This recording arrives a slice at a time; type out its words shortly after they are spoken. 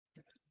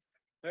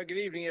Well, good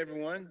evening,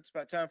 everyone. It's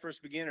about time for us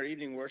to begin our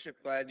evening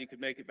worship. Glad you could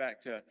make it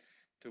back to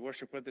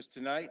worship with us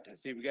tonight. I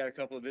see we got a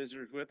couple of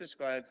visitors with us.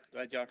 Glad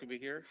y'all could be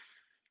here.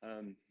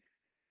 Um,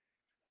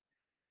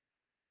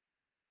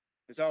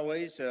 as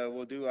always,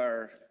 we'll do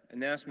our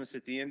announcements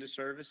at the end of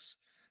service.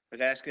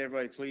 But ask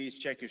everybody, please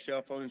check your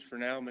cell phones for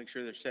now. Make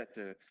sure they're set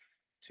to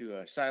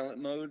silent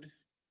mode,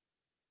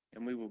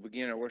 and we will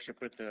begin our worship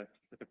with the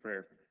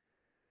prayer.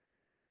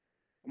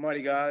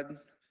 Almighty God,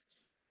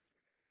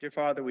 dear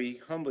Father,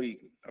 we humbly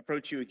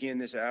approach you again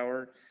this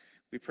hour.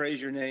 We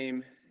praise your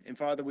name. And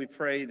Father, we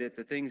pray that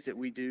the things that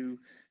we do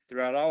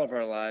throughout all of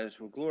our lives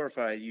will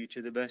glorify you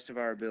to the best of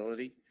our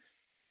ability.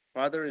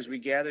 Father, as we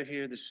gather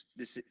here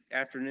this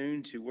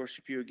afternoon to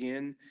worship you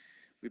again,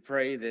 we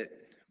pray that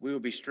we will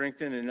be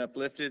strengthened and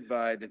uplifted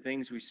by the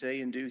things we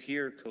say and do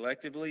here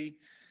collectively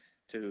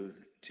to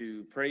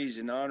praise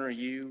and honor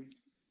you.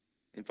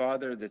 And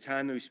Father, the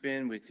time that we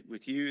spend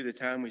with you, the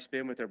time we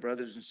spend with our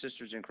brothers and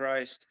sisters in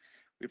Christ,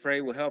 we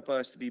pray will help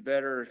us to be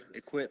better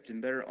equipped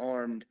and better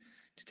armed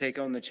to take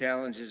on the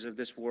challenges of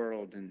this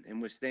world and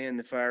withstand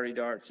the fiery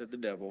darts of the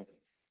devil.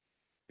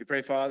 We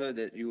pray, Father,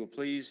 that you will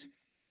please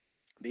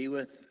be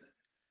with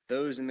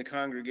those in the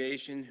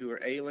congregation who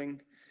are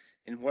ailing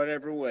in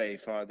whatever way,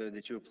 Father,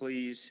 that you will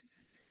please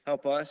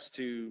help us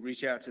to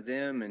reach out to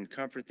them and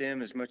comfort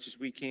them as much as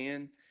we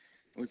can.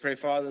 We pray,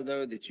 Father,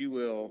 though, that you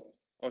will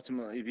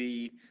ultimately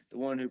be the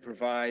one who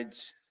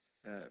provides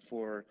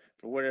for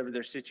whatever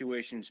their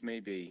situations may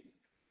be.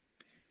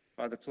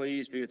 Father,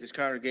 please be with this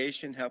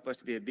congregation. Help us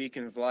to be a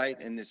beacon of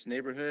light in this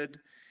neighborhood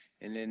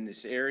and in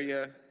this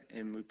area.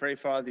 And we pray,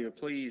 Father, you'll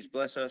please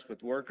bless us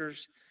with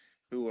workers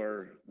who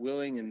are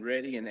willing and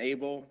ready and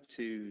able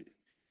to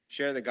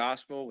share the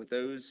gospel with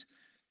those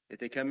that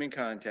they come in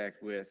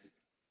contact with.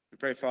 We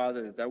pray,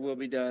 Father, that thy will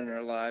be done in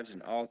our lives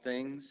in all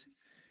things,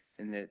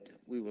 and that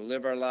we will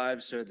live our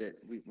lives so that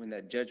when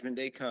that judgment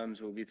day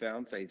comes, we'll be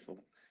found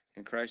faithful.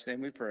 In Christ's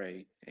name we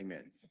pray.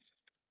 Amen.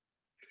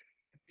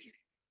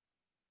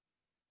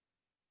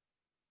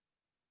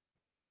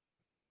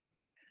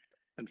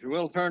 And if you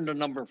will turn to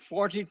number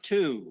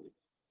 42,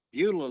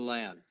 Beulah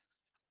Land.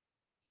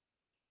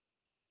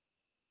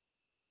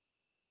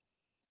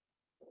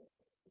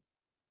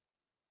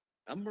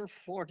 Number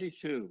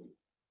 42.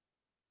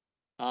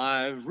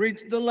 I've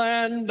reached the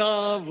land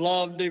of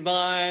love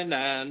divine,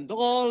 and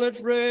all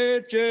its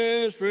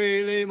riches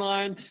freely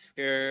mine.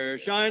 Here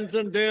shines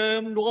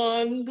undimmed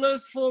one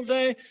blissful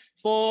day,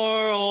 for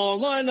all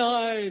my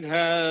night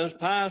has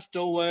passed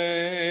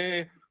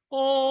away.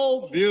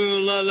 Oh,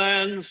 Beulah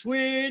Land,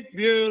 sweet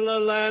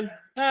Beulah Land,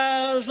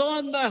 as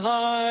on the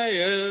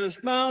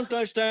highest mount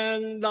I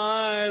stand,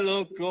 I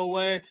look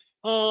away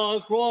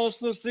across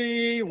the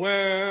sea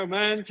where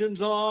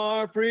mansions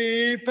are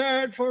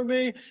prepared for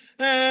me,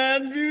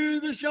 and view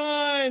the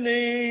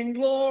shining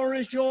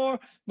glory shore,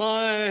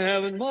 my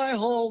heaven, my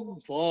home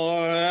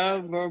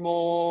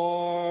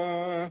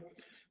forevermore.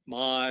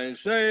 My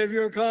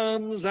Savior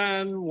comes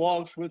and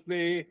walks with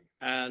me,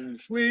 and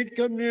sweet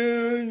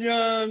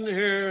communion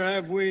here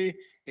have we.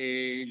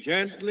 He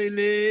gently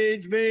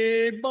leads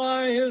me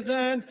by his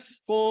hand,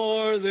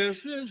 for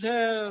this is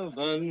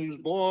heaven's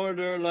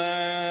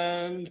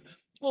borderland.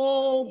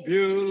 Oh,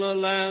 Beulah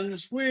Land,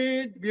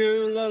 sweet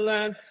Beulah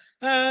Land,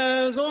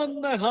 as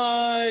on the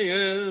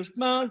highest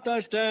mount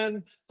I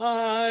stand,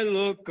 I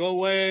look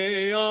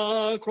away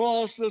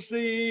across the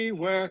sea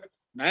where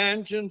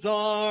mansions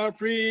are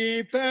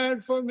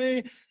prepared for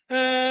me,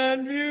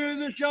 and view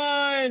the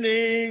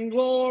shining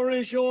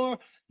glory shore,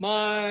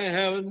 my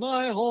heaven,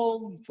 my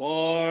home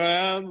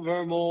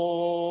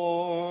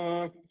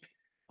forevermore.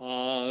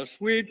 A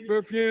sweet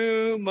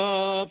perfume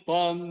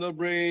upon the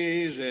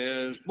breeze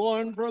is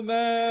born from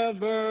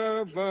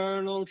ever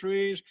vernal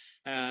trees,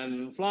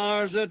 and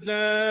flowers that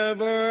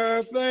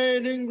never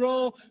fading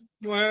grow,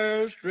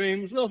 where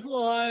streams of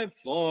life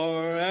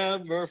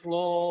forever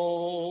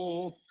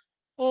flow.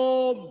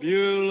 Oh,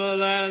 Beulah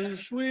Land,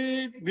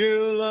 sweet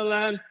Beulah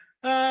Land,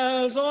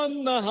 as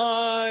on the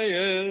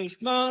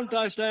highest mount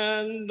I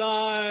stand,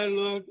 I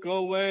look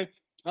away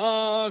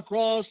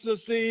across the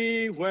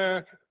sea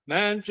where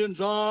mansions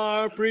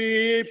are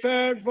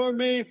prepared for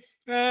me,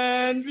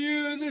 and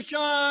view the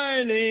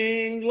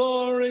shining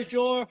glory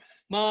shore,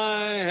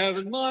 my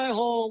heaven, my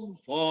home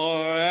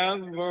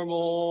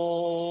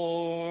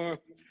forevermore.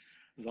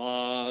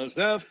 The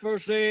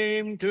zephyrs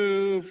seem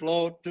to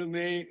float to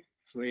me,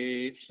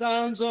 sweet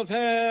sounds of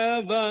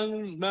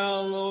heaven's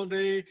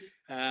melody,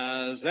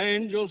 as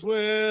angels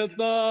with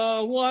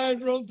the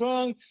white-robed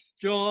throng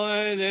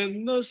join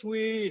in the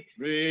sweet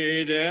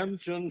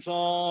redemption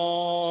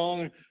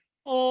song.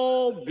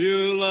 Oh,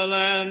 Beulah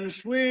Land,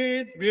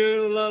 sweet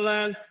Beulah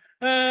Land,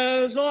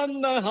 as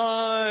on the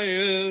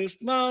highest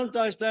mount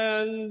I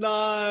stand,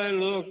 I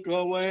look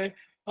away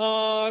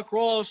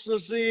across the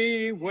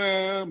sea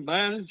where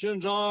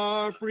mansions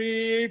are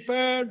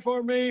prepared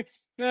for me,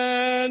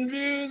 and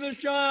view the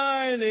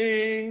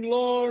shining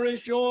glory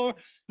shore,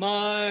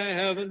 my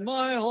heaven,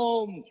 my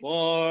home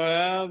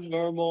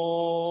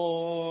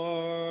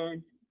forevermore.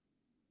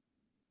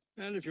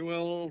 And if you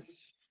will,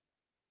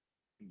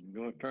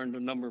 Go turn to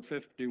number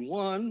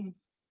 51.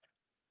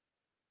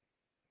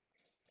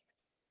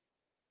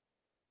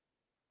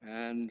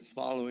 And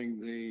following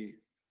the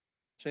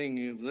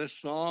singing of this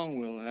song,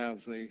 we'll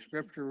have the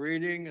scripture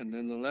reading and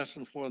then the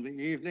lesson for the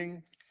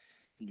evening.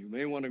 And you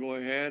may want to go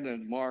ahead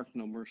and mark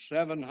number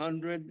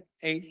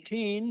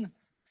 718,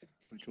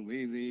 which will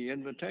be the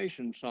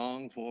invitation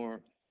song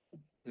for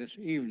this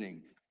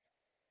evening.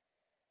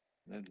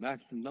 Then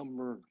back to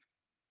number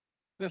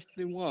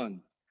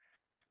 51.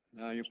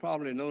 Now, you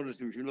probably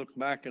noticed if you look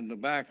back in the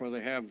back where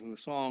they have the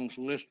songs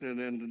listed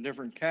in the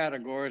different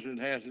categories, it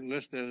has it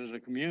listed as a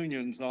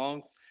communion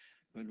song.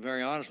 But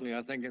very honestly,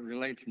 I think it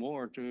relates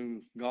more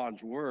to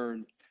God's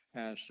word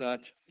as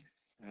such,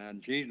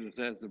 and Jesus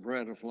as the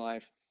bread of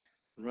life,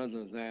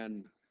 rather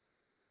than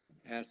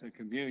as a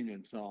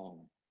communion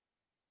song.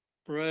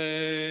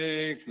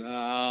 Break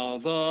thou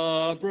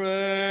the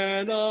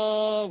bread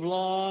of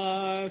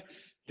life,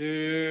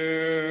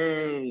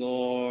 dear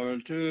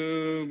Lord,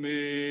 to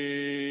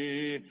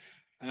me,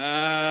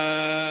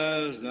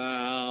 as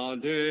thou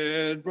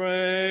did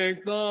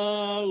break the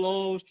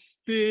loaves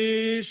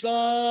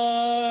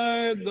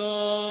beside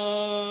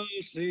the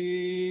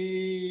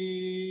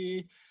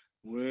sea.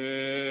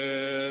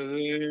 Within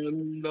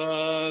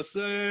the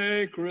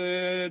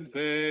sacred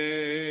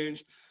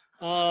page,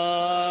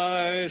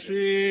 I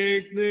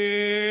seek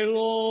thee,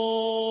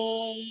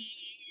 Lord.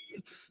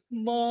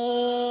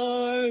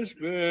 My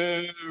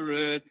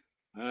spirit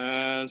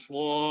has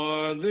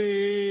for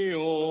thee,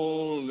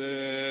 O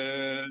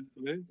living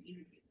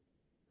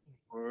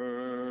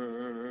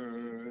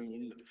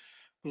word.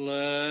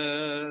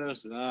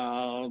 Bless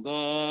thou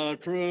the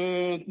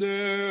truth,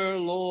 dear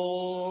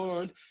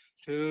Lord,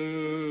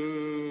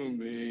 to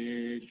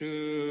me,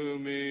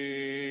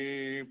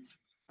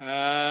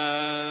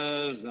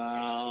 as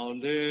thou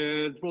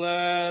did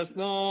bless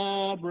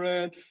the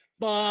bread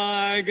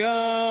by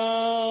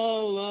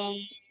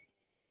Galilee.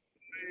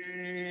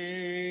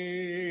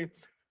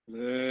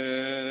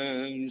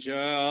 Then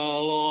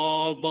shall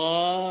all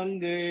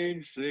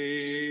bondage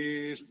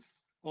cease,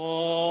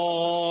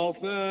 all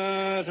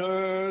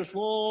fetters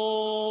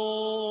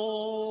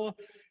fall,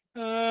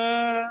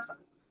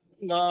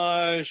 and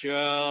I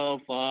shall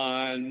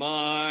find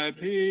my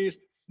peace,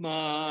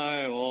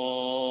 my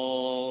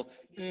all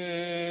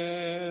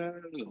in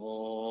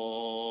all.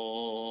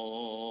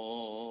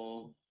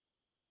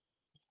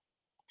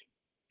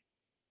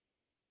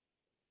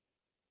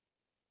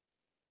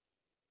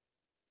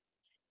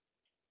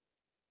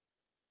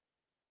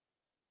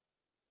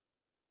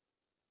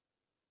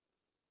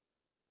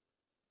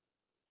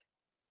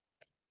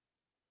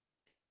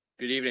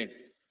 Good evening.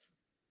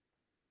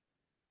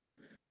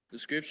 The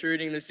scripture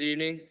reading this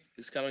evening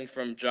is coming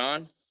from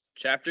John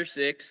chapter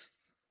 6,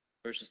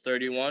 verses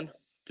 31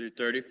 through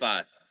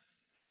 35.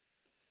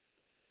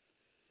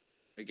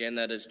 Again,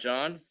 that is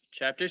John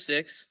chapter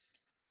 6,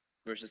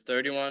 verses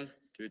 31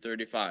 through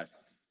 35.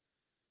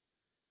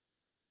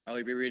 I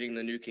will be reading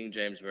the New King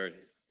James Version.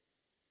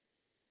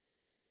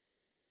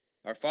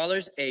 Our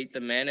fathers ate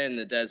the manna in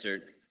the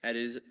desert,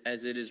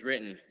 as it is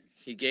written,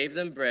 He gave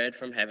them bread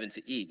from heaven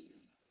to eat.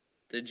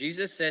 Then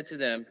Jesus said to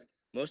them,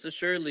 Most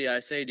assuredly I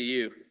say to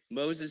you,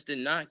 Moses did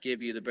not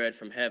give you the bread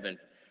from heaven,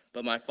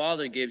 but my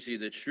Father gives you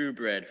the true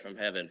bread from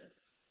heaven.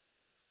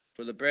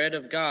 For the bread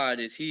of God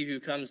is he who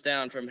comes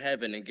down from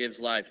heaven and gives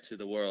life to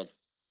the world.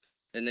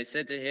 Then they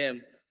said to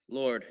him,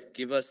 Lord,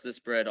 give us this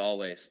bread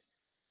always.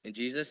 And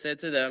Jesus said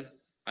to them,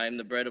 I am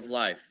the bread of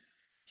life.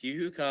 He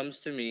who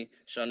comes to me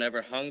shall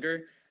never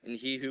hunger, and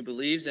he who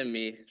believes in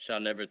me shall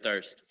never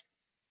thirst.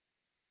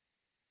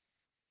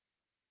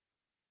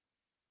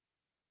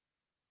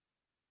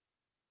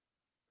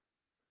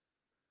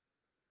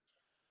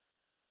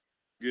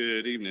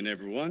 Good evening,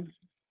 everyone.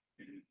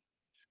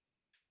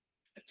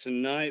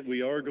 Tonight,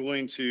 we are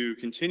going to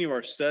continue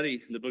our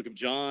study in the book of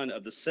John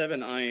of the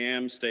 7 I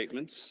am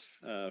statements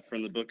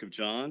from the book of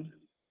John.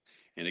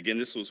 And again,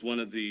 this was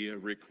one of the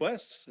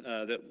requests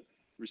that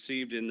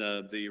received in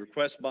the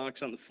request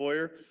box on the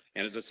foyer.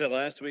 And as I said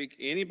last week,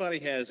 anybody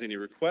has any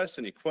requests,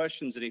 any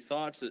questions, any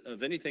thoughts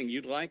of anything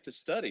you'd like to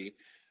study,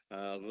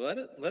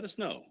 let us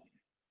know.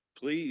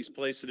 Please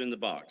place it in the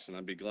box, and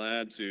I'd be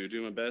glad to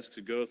do my best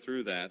to go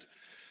through that.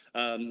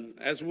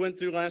 As we went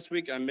through last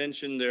week, I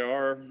mentioned there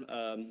are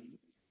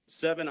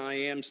 7 I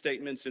am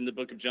statements in the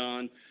book of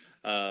John.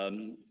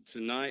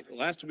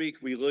 Last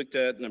week, we looked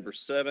at number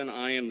 7,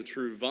 I am the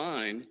true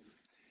vine.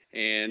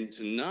 And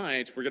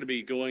tonight, we're going to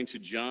be going to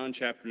John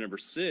chapter number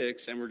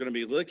 6, and we're going to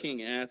be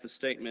looking at the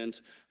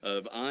statement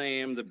of I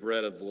am the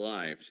bread of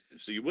life.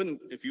 So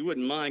if you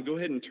wouldn't mind, go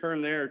ahead and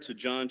turn there to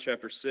John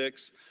chapter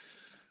 6.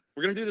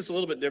 We're going to do this a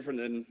little bit different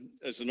than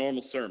as a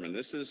normal sermon.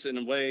 This is, in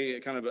a way,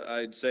 kind of,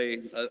 I'd say,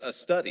 a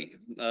study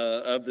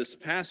of this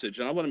passage.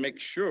 And I want to make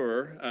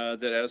sure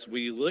that as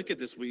we look at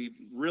this, we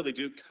really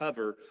do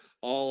cover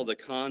all the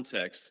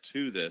context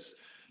to this.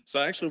 So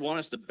I actually want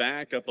us to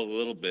back up a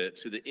little bit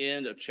to the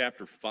end of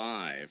chapter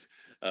 5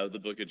 of the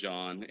book of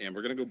John. And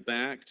we're going to go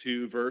back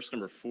to verse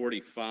number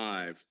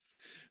 45.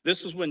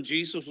 This was when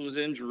Jesus was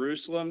in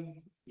Jerusalem,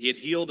 He had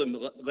healed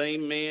a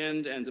lame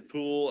man at the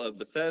pool of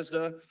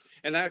Bethesda.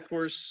 And that, of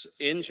course,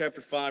 in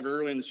chapter 5,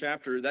 early in the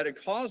chapter, that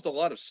had caused a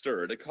lot of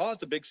stir. It had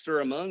caused a big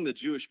stir among the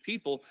Jewish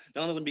people,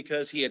 not only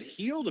because he had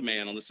healed a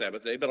man on the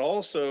Sabbath day, but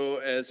also,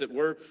 as it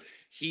were,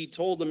 he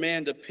told the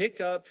man to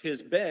pick up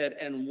his bed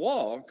and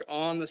walk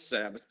on the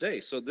Sabbath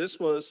day. So this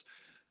was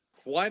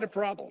quite a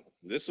problem.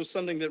 This was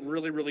something that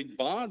really, really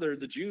bothered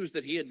the Jews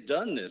that he had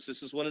done this.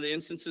 This is one of the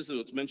instances that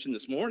was mentioned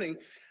this morning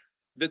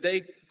that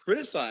they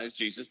criticized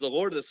Jesus, the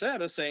Lord of the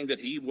Sabbath, saying that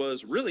he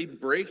was really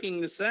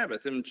breaking the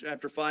Sabbath. In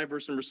chapter 5,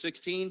 verse number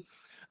 16,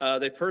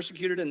 they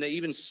persecuted and they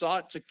even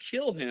sought to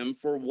kill him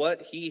for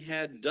what he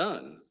had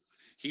done.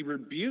 He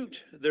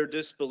rebuked their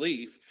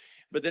disbelief.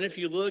 But then if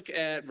you look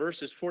at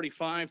verses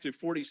 45 through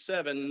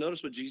 47,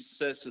 notice what Jesus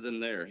says to them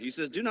there. He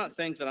says, "Do not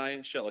think that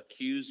I shall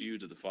accuse you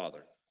to the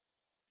Father.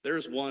 There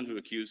is one who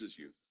accuses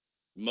you,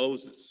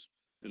 Moses,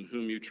 in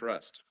whom you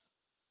trust.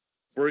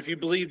 For if you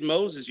believed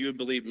Moses, you would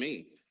believe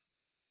me,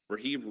 for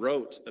he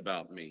wrote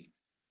about me.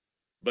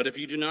 But if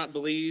you do not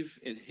believe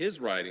in his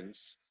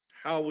writings,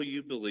 how will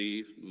you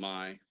believe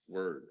my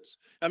words?"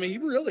 I mean, he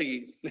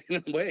really,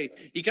 in a way,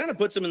 he kind of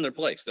puts them in their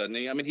place, doesn't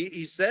he? I mean,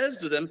 he says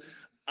to them,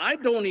 I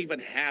don't even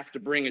have to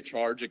bring a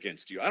charge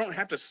against you. I don't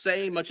have to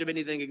say much of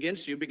anything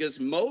against you because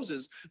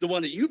Moses, the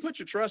one that you put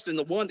your trust in,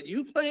 the one that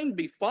you claim to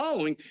be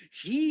following,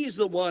 he's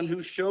the one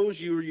who shows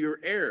you your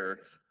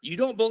error. You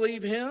don't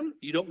believe him.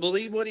 You don't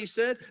believe what he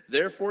said.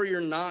 Therefore,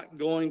 you're not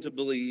going to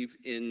believe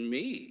in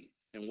me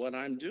and what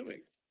I'm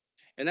doing.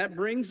 And that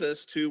brings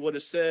us to what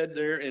is said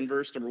there in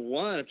verse number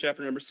 1 of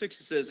chapter number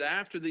 6. It says,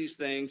 after these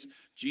things,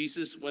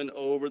 Jesus went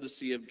over the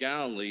Sea of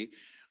Galilee,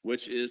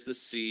 which is the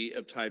Sea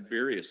of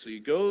Tiberias. So he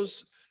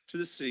goes to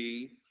the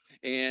sea,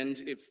 and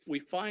if we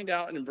find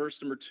out in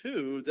verse number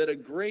 2 that a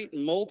great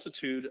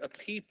multitude of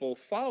people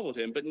followed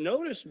him. But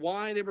notice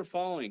why they were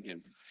following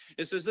him.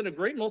 It says that a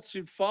great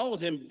multitude followed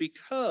him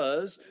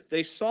because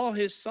they saw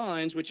his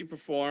signs which he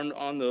performed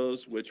on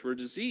those which were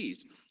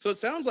diseased. So it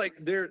sounds like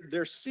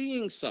they're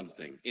seeing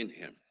something in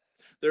him.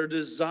 They're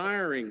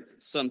desiring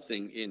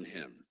something in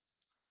him.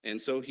 And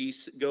so he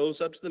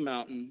goes up to the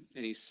mountain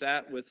and he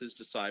sat with his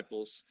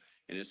disciples.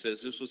 And it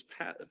says this was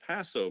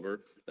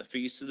Passover, the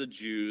feast of the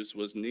Jews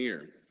was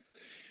near.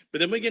 But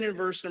then we get in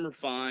verse number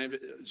 5,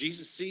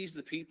 Jesus sees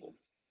the people.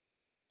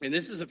 And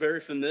this is a very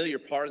familiar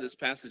part of this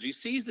passage. He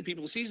sees the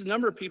people, he sees a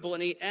number of people,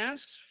 and he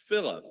asks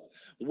Philip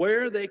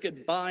where they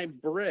could buy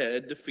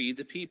bread to feed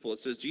the people. It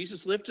says,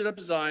 Jesus lifted up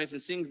his eyes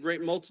and seeing a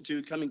great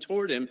multitude coming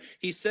toward him,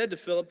 he said to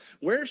Philip,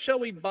 where shall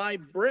we buy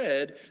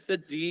bread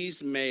that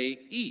these may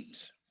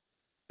eat?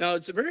 Now,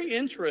 it's a very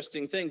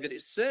interesting thing that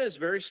it says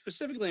very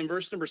specifically in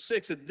verse number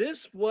 6 that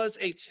this was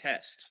a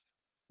test.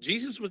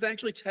 Jesus was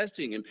actually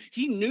testing him.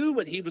 He knew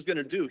what he was going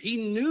to do. He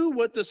knew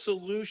what the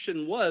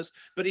solution was,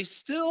 but he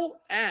still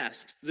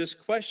asked this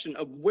question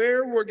of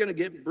where we're going to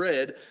get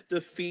bread to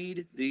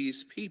feed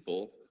these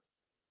people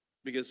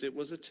because it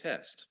was a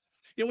test.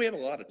 You know, we have a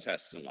lot of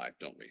tests in life,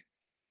 don't we?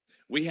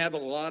 We have a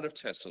lot of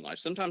tests in life.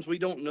 Sometimes we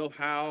don't know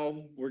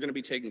how we're going to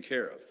be taken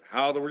care of,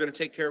 how we're going to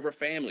take care of our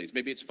families.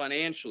 Maybe it's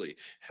financially,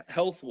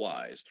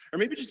 health-wise, or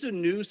maybe just a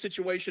new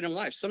situation in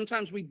life.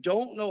 Sometimes we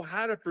don't know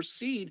how to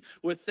proceed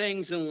with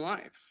things in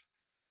life.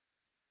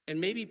 And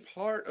maybe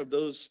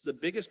the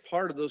biggest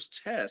part of those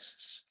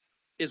tests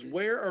is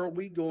where are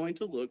we going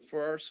to look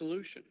for our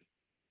solution?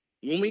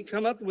 When we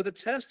come up with a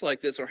test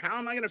like this, or how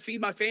am I going to feed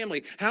my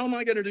family? How am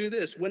I going to do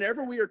this?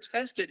 Whenever we are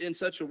tested in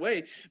such a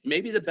way,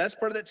 maybe the best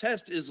part of that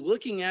test is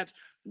looking at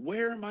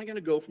where am I going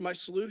to go for my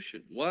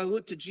solution? Well, I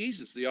look to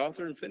Jesus, the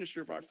author and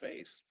finisher of our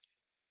faith.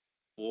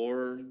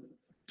 Or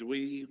do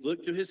we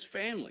look to his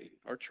family,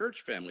 our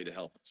church family, to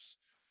help us?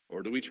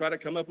 Or do we try to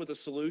come up with a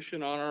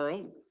solution on our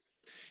own?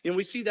 And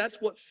we see that's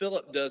what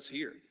Philip does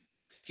here.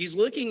 He's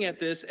looking at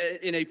this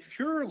in a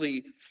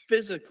purely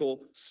physical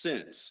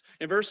sense.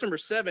 In verse number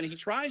 7, he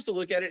tries to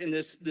look at it in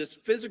this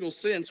physical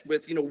sense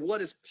with,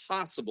 what is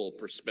possible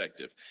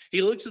perspective.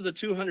 He looks at the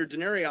 200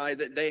 denarii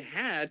that they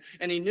had,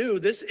 and he knew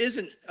this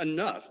isn't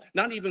enough,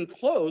 not even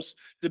close,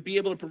 to be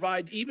able to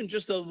provide even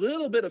just a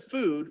little bit of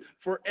food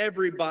for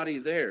everybody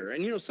there.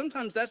 And,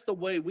 sometimes that's the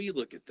way we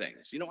look at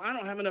things. I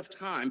don't have enough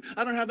time.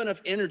 I don't have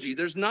enough energy.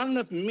 There's not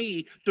enough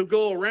me to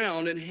go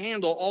around and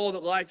handle all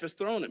that life has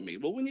thrown at me.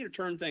 Well, we need to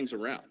turn things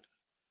around.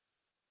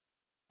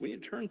 We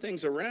need to turn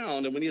things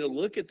around and we need to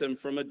look at them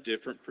from a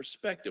different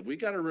perspective. We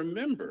got to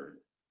remember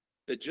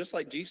that just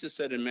like Jesus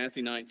said in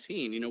Matthew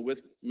 19,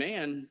 with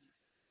man,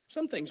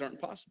 some things aren't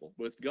possible.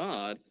 With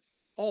God,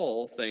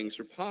 all things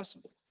are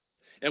possible.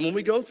 And when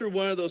we go through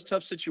one of those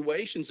tough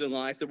situations in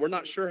life that we're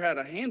not sure how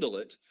to handle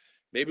it,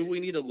 maybe we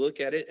need to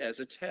look at it as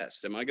a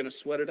test. Am I going to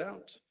sweat it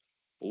out?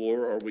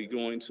 Or are we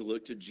going to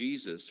look to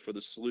Jesus for the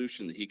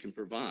solution that he can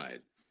provide?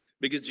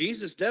 Because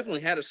Jesus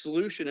definitely had a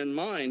solution in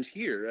mind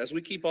here. As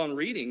we keep on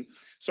reading,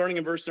 starting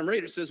in verse number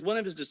 8, it says, one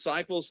of his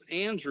disciples,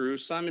 Andrew,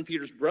 Simon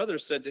Peter's brother,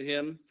 said to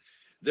him,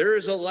 there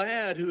is a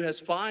lad who has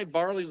 5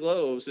 barley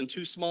loaves and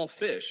 2 small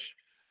fish,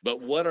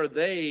 but what are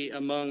they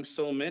among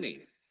so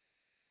many?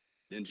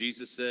 Then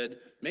Jesus said,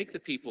 make the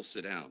people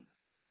sit down.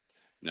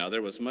 Now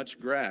there was much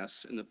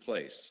grass in the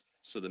place,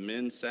 so the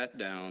men sat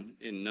down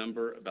in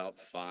number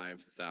about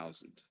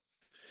 5,000.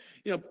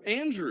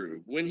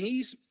 Andrew, when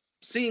he's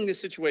seeing this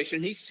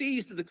situation, he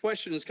sees that the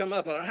question has come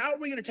up, how are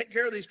we going to take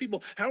care of these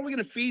people? How are we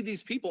going to feed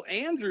these people?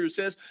 Andrew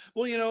says,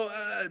 well,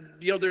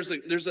 there's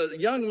a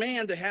young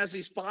man that has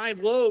these 5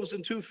 loaves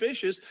and 2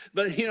 fishes,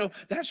 but,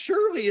 that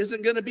surely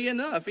isn't going to be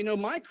enough.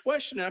 My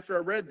question after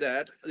I read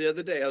that the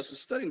other day, I was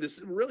just studying this,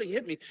 it really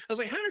hit me. I was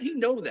like, how did he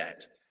know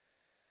that?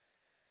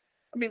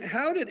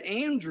 How did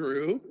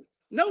Andrew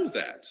know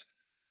that?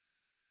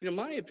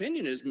 My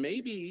opinion is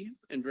maybe,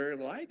 and very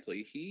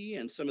likely, he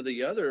and some of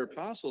the other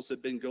apostles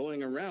have been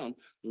going around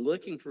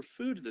looking for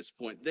food at this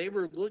point. They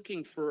were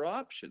looking for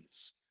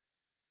options.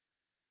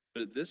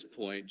 But at this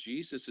point,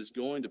 Jesus is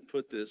going to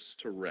put this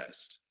to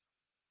rest.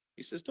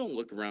 He says, don't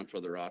look around for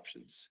other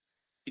options.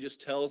 He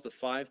just tells the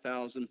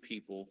 5,000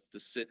 people to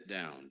sit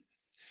down.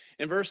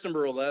 In verse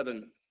number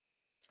 11,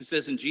 it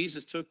says, and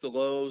Jesus took the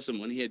loaves, and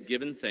when he had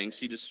given thanks,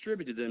 he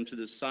distributed them to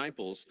the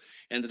disciples,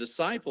 and the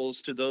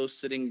disciples to those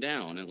sitting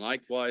down, and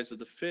likewise of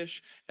the fish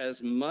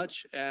as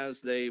much as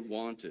they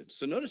wanted.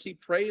 So notice he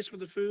prays for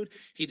the food.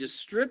 He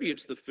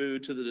distributes the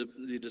food to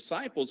the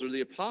disciples or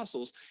the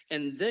apostles,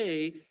 and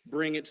they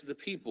bring it to the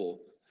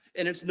people.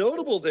 And it's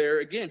notable there,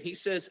 again, he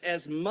says,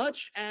 as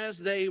much as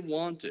they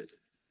wanted.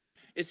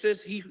 It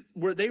says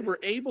they were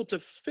able to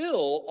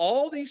fill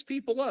all these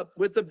people up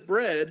with the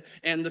bread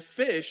and the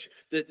fish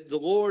that the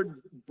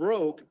Lord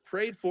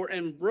prayed for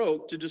and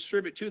broke to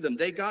distribute to them.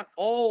 They got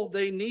all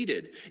they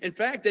needed. In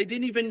fact, they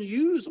didn't even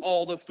use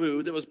all the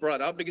food that was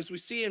brought out, because we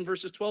see in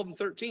verses 12 and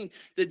 13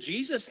 that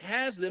Jesus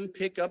has them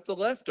pick up the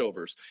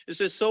leftovers. It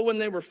says, so when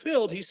they were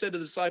filled, he said to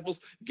the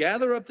disciples,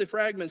 gather up the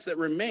fragments that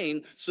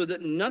remain so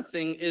that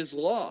nothing is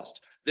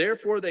lost.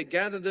 Therefore, they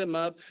gathered them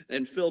up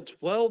and filled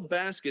 12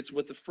 baskets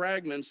with the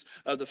fragments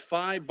of the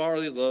 5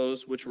 barley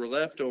loaves, which were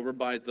left over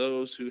by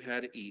those who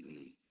had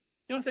eaten.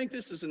 I think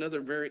this is another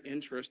very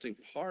interesting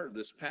part of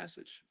this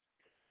passage.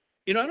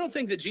 I don't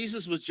think that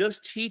Jesus was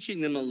just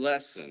teaching them a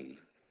lesson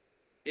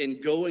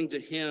in going to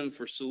him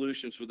for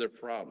solutions for their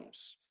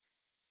problems,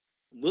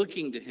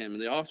 looking to him,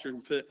 the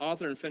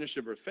author and finisher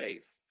of their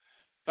faith.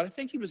 But I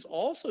think he was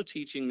also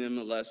teaching them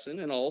a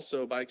lesson, and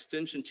also by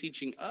extension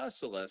teaching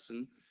us a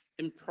lesson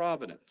in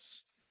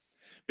providence.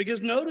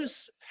 Because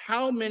notice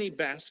how many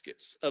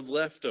baskets of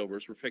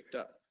leftovers were picked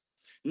up.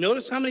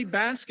 Notice how many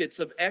baskets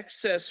of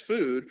excess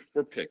food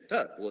were picked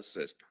up. Well, it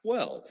says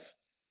 12.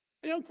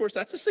 Of course,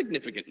 that's a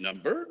significant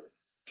number.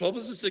 12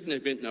 is a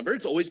significant number.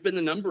 It's always been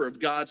the number of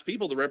God's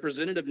people, the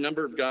representative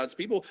number of God's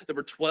people. There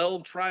were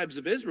 12 tribes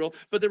of Israel,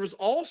 but there was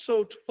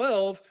also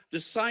 12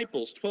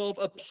 disciples, 12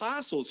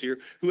 apostles here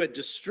who had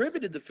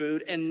distributed the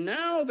food, and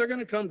now they're going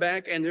to come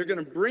back and they're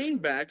going to bring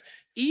back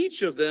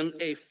each of them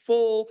a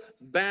full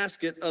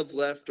basket of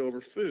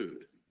leftover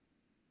food.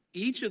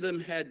 Each of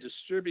them had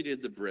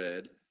distributed the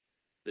bread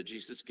that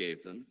Jesus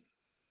gave them,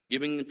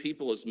 giving the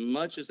people as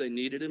much as they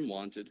needed and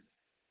wanted.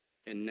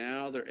 And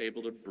now they're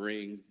able to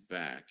bring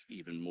back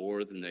even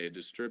more than they had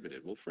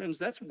distributed. Well, friends,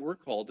 that's what we're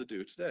called to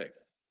do today.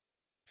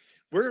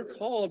 We're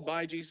called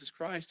by Jesus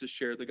Christ to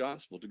share the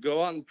gospel, to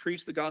go out and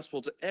preach the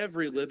gospel to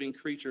every living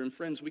creature. And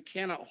friends, we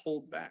cannot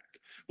hold back.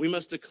 We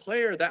must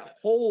declare that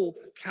whole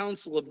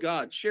counsel of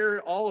God,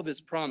 share all of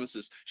his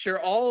promises, share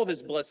all of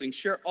his blessings,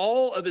 share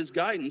all of his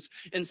guidance.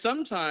 And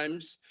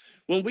sometimes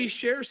when we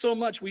share so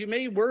much, we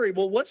may worry,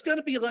 well, what's going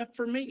to be left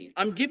for me?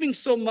 I'm giving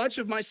so much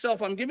of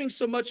myself. I'm giving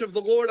so much of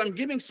the Lord. I'm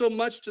giving so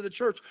much to the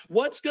church.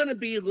 What's going to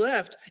be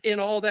left in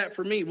all that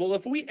for me? Well,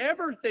 if we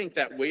ever think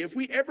that way, if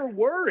we ever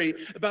worry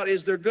about,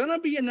 is there going to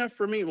be enough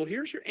for me? Well,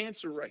 here's your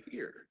answer right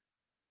here.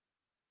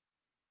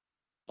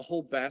 A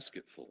whole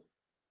basket full,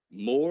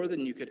 more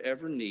than you could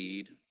ever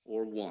need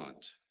or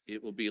want.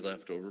 It will be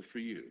left over for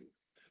you.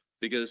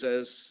 Because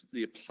as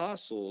the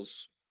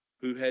apostles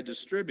who had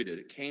distributed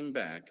it came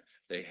back,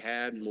 they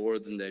had more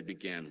than they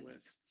began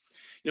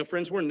with.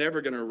 Friends, we're never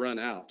going to run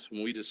out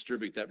when we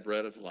distribute that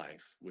bread of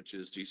life, which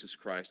is Jesus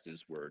Christ and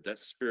his word, that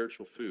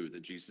spiritual food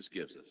that Jesus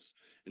gives us.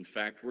 In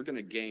fact, we're going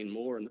to gain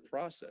more in the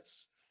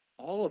process.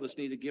 All of us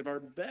need to give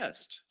our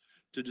best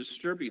to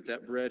distribute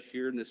that bread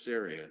here in this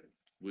area.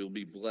 We'll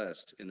be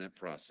blessed in that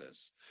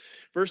process.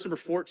 Verse number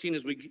 14,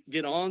 as we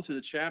get on to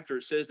the chapter,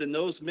 it says, then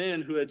those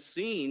men who had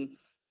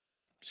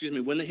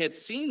when they had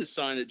seen the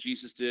sign that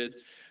Jesus did,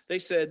 they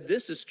said,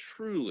 this is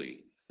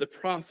truly the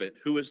prophet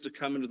who is to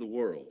come into the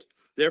world.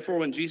 Therefore,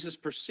 when Jesus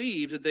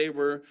perceived that they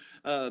were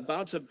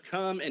about to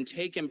come and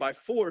take him by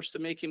force to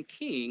make him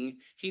king,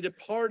 he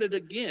departed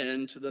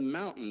again to the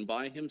mountain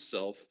by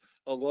himself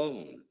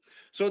alone.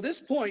 So at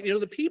this point,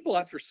 the people,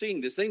 after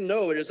seeing this, they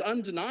know it is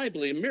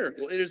undeniably a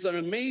miracle. It is an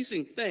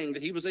amazing thing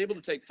that he was able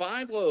to take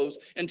 5 loaves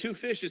and 2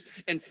 fishes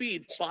and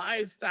feed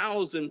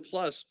 5,000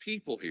 plus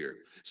people here.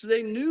 So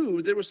they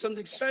knew there was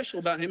something special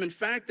about him. In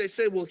fact, they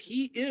say, well,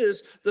 he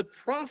is the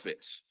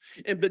prophet.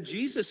 But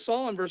Jesus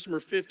saw in verse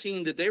number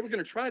 15 that they were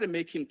going to try to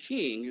make him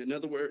king. In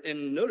other words,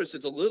 and notice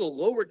it's a little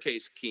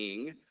lowercase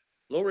king,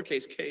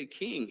 lowercase k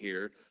king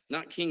here,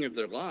 not king of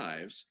their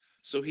lives.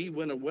 So he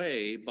went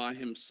away by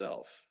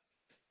himself.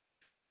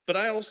 But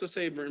I also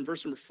say in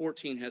verse number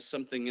 14 has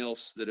something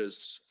else that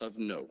is of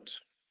note.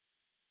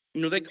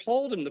 You know, they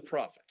called him the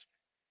prophet.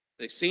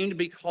 They seem to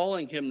be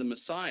calling him the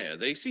Messiah.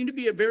 They seem to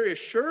be very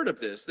assured of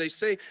this. They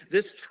say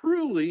this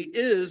truly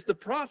is the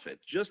prophet,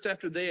 just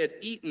after they had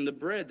eaten the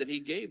bread that he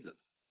gave them.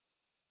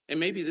 And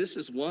maybe this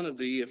is one of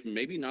the, if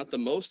maybe not the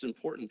most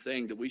important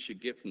thing that we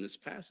should get from this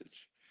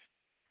passage.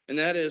 And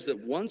that is that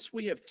once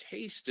we have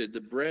tasted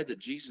the bread that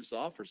Jesus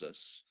offers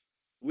us,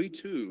 we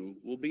too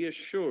will be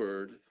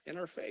assured in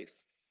our faith.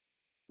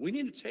 We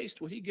need to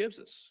taste what he gives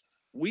us.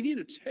 We need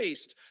to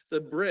taste the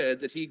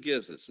bread that he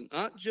gives us, and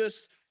not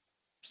just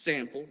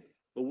sample,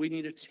 but we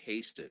need to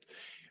taste it.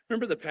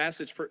 Remember the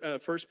passage for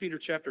 1 Peter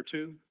chapter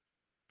 2?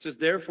 It says,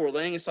 therefore,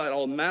 laying aside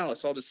all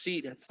malice, all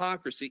deceit,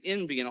 hypocrisy,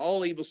 envy, and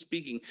all evil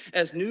speaking,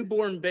 as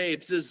newborn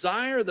babes,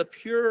 desire the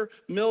pure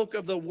milk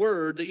of the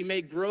word that you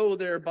may grow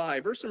thereby.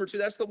 Verse number 2,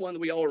 that's the one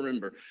that we all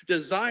remember.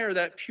 Desire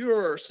that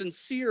pure,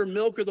 sincere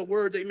milk of the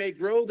word that you may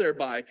grow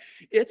thereby.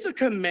 It's a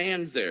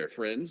command there,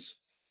 friends.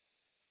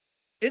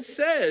 It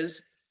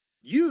says,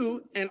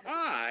 you and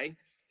I,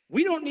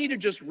 we don't need to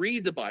just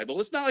read the Bible.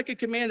 It's not like a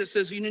command that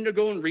says you need to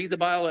go and read the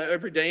Bible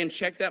every day and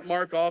check that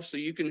mark off so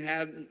you can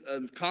have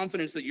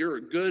confidence that you're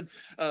a good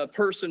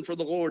person for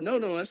the Lord. No,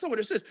 that's not what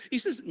it says. He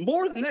says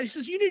more than that. He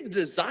says you need to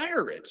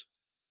desire it.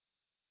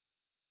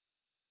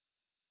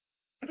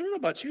 I don't know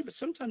about you, but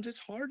sometimes it's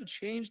hard to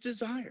change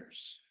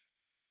desires.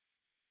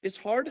 It's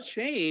hard to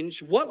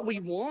change what we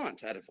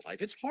want out of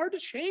life. It's hard to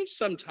change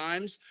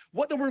sometimes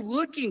what that we're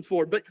looking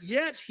for. But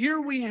yet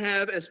here we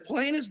have, as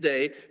plain as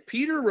day,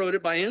 Peter wrote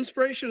it by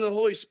inspiration of the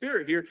Holy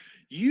Spirit here.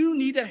 We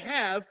need to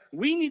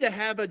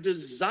have a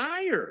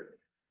desire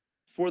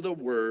for the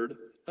word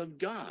of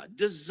God.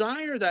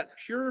 Desire that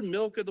pure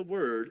milk of the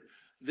word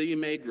that you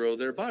may grow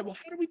thereby. Well,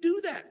 how do we do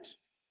that?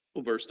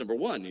 Well, verse number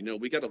 1,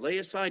 we got to lay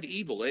aside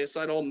evil, lay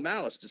aside all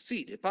malice,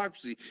 deceit,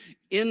 hypocrisy,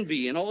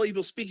 envy, and all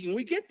evil speaking.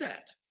 We get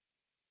that.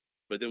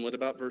 But then what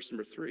about verse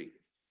number 3? It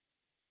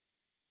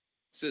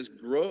says,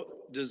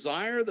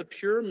 desire the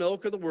pure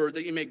milk of the word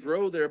that you may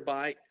grow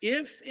thereby,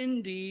 if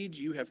indeed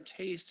you have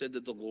tasted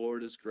that the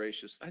Lord is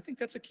gracious. I think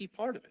that's a key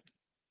part of it.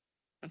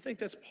 I think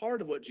that's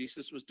part of what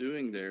Jesus was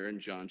doing there in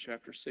John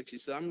chapter 6. He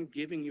said, I'm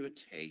giving you a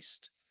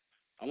taste.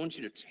 I want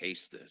you to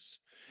taste this.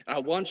 I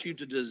want you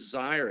to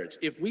desire it.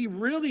 If we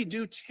really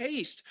do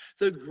taste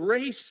the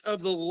grace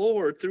of the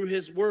Lord through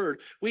his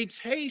word, we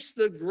taste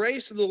the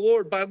grace of the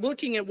Lord by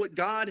looking at what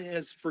God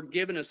has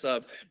forgiven us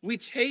of. We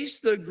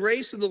taste the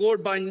grace of the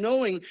Lord by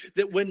knowing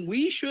that when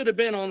we should have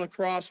been on the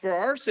cross for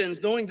our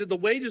sins, knowing that the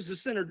wages of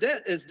sin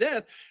is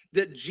death,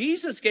 that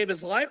Jesus gave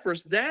his life for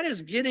us, that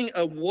is getting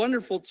a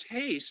wonderful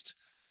taste.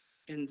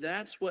 And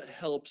that's what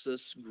helps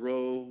us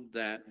grow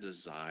that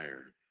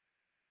desire.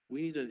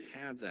 We need to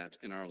have that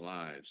in our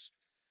lives.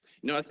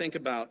 I think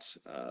about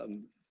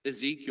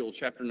Ezekiel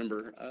chapter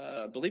number,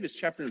 I believe it's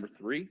chapter number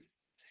 3.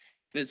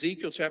 In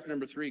Ezekiel chapter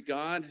number 3,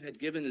 God had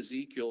given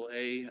Ezekiel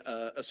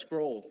a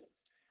scroll.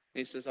 And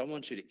he says, I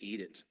want you to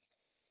eat it.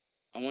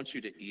 I want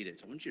you to eat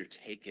it. I want you to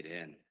take it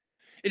in.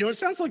 It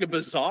sounds like a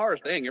bizarre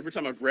thing. Every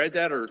time I've read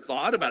that or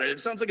thought about it, it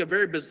sounds like a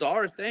very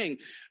bizarre thing.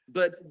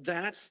 But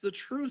that's the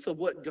truth of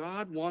what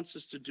God wants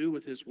us to do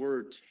with his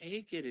word.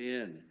 Take it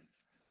in.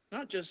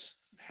 Not just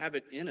have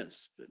it in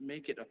us, but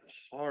make it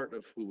a part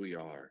of who we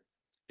are.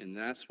 And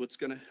that's what's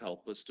going to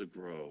help us to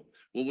grow.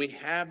 When we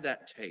have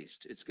that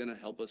taste, it's going to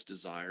help us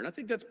desire. And I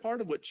think that's part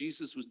of what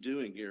Jesus was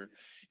doing here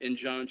in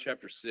John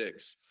chapter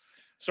 6.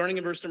 Starting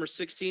in verse number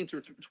 16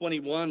 through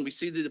 21, we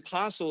see the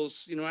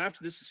apostles,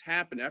 after this has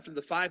happened, after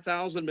the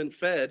 5,000 have been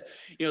fed,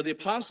 the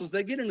apostles,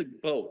 they get in a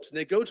boat and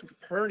they go to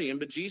Capernaum,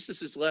 but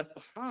Jesus is left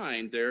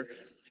behind there.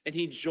 And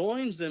he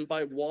joins them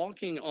by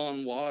walking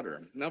on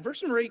water. Now,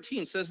 verse number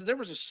 18 says that there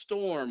was a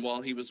storm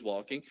while he was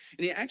walking,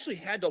 and he actually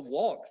had to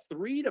walk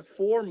 3 to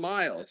 4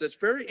 miles. It's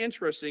very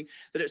interesting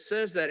that it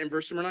says that in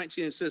verse number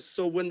 19. It says,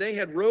 so when they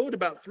had rowed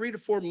about 3 to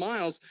 4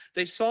 miles,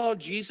 they saw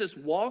Jesus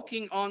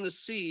walking on the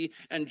sea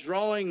and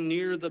drawing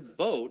near the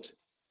boat,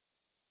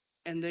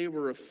 and they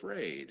were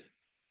afraid.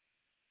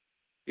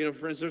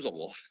 Friends, there's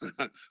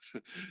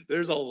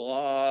a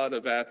lot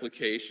of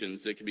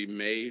applications that can be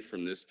made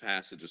from this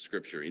passage of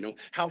scripture.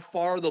 How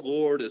far the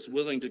Lord is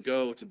willing to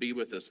go to be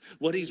with us,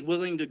 what he's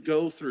willing to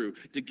go through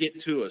to get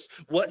to us,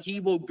 what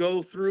he will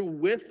go through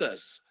with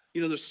us.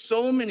 There's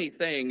so many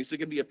things that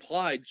can be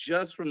applied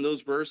just from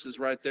those verses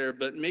right there.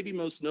 But maybe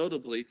most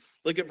notably,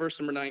 look at verse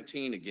number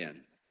 19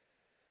 again.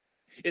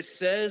 It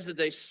says that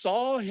they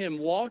saw him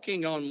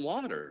walking on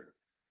water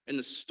in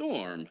the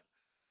storm,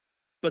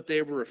 but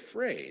they were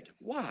afraid.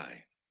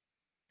 Why?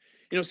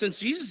 Since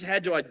Jesus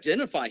had to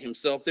identify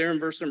himself there in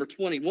verse number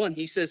 21,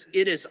 he says,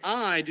 it is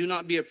I, do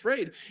not be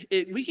afraid.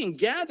 We can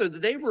gather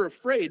that they were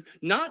afraid,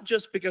 not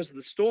just because of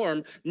the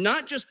storm,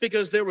 not just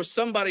because there was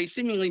somebody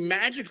seemingly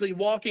magically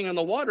walking on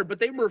the water, but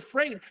they were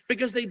afraid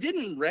because they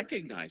didn't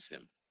recognize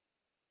him.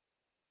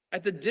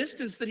 at the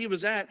distance that he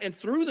was at, and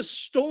through the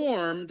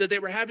storm that they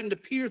were having to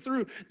peer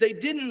through, they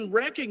didn't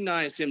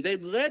recognize him. They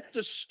let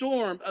the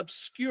storm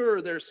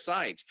obscure their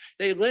sight.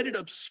 They let it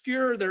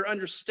obscure their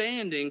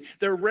understanding,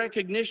 their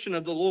recognition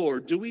of the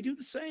Lord. Do we do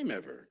the same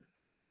ever?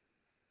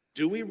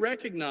 Do we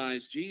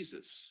recognize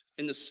Jesus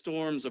in the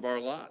storms of our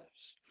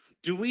lives?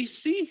 Do we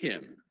see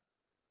him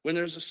when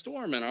there's a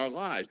storm in our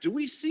lives? Do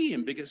we see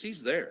him because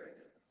he's there?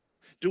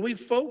 Do we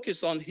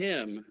focus on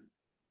him,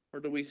 or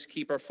do we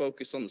keep our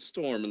focus on the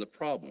storm and the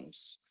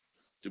problems?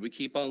 Do we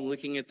keep on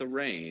looking at the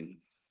rain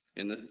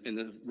and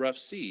the rough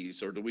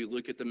seas, or do we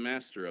look at the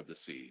master of the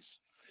seas?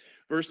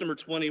 Verse number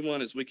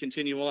 21, as we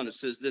continue on, it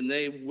says, then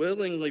they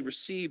willingly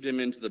received him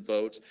into the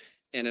boat,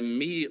 and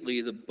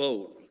immediately the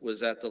boat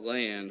was at the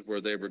land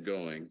where they were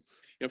going.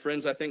 You know,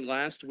 friends, I think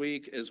last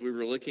week as we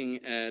were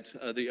looking at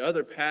the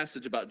other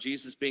passage about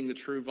Jesus being the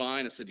true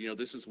vine, I said, you know,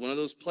 this is one of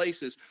those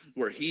places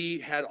where he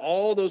had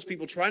all those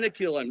people trying to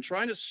kill him,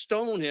 trying to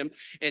stone him,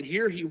 and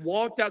here he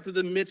walked out through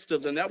the midst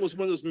of them. That was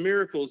one of those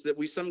miracles that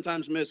we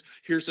sometimes miss.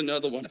 Here's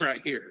another one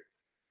right here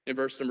in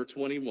verse number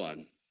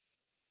 21,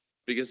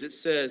 because it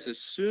says, as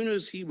soon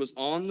as he was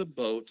on the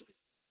boat,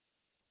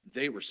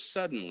 they were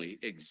suddenly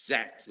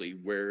exactly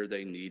where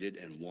they needed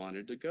and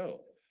wanted to go.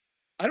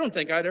 I don't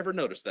think I'd ever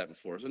noticed that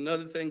before. It's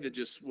another thing that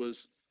just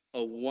was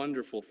a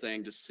wonderful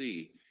thing to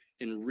see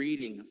in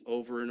reading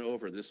over and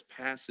over this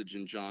passage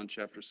in John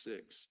chapter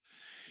 6.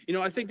 You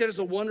know, I think that is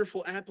a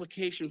wonderful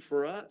application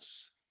for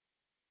us.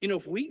 You know,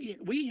 if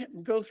we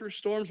go through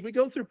storms, we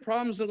go through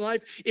problems in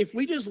life, if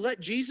we just let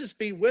Jesus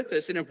be with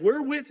us, and if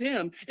we're with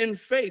him in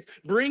faith,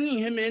 bringing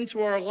him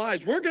into our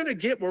lives, we're going to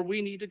get where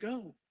we need to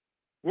go.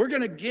 We're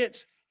going to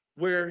get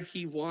where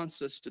he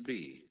wants us to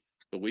be,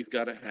 but we've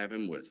got to have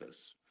him with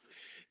us.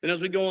 And as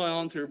we go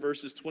on through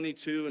verses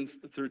 22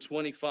 and through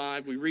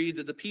 25, we read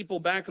that the people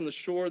back on the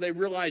shore, they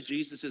realize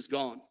Jesus is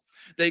gone.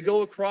 They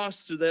go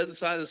across to the other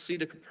side of the Sea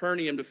to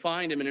Capernaum to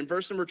find him. And in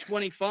verse number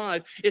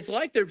 25, it's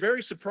like they're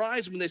very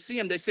surprised when they see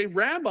him. They say,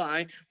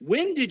 Rabbi,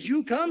 when did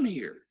you come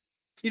here?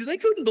 You know, they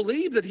couldn't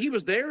believe that he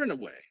was there in a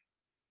way.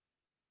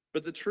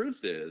 But the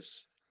truth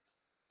is,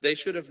 they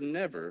should have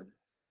never,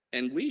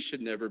 and we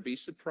should never be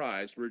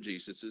surprised where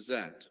Jesus is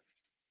at.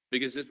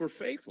 Because if we're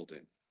faithful to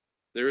him,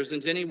 there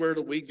isn't anywhere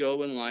that we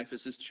go in life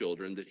as his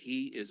children that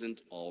he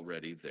isn't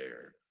already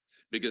there.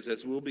 Because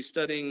as we'll be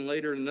studying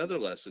later in another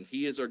lesson,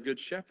 he is our good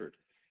shepherd.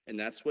 And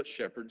that's what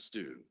shepherds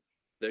do.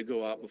 They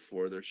go out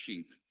before their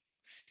sheep.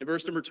 In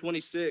verse number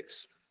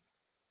 26,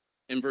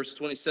 in verse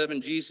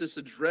 27, Jesus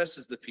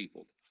addresses the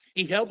people.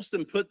 He helps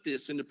them put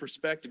this into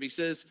perspective. It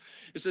says,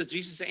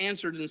 Jesus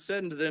answered and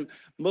said unto them,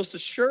 most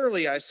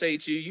assuredly I say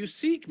to you, you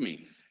seek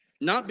me,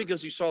 not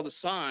because you saw the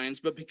signs,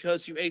 but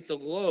because you ate the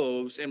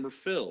loaves and were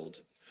filled.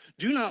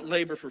 Do not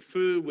labor for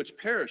food which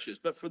perishes,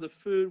 but for the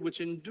food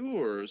which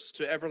endures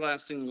to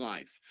everlasting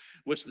life,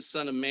 which the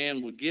Son of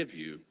Man will give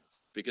you,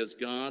 because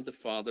God the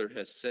Father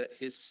has set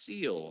his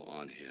seal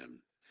on him.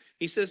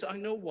 He says, I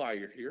know why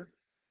you're here.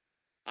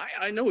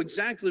 I know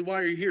exactly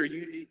why you're here.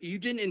 You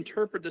didn't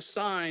interpret the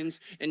signs,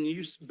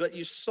 but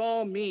you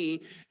saw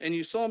me, and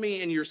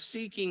you're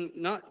seeking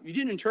you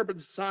didn't interpret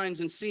the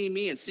signs and see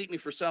me and seek me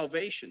for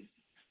salvation.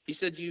 He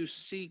said, you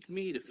seek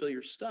me to fill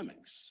your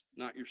stomachs,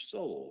 not your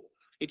soul.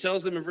 He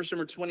tells them in verse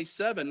number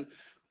 27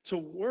 to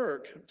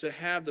work to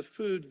have the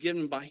food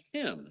given by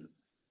him,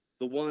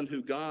 the one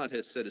who God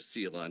has set a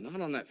seal on,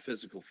 not on that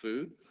physical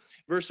food.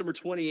 Verse number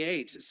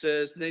 28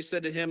 says, they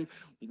said to him,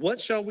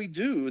 what shall we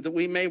do that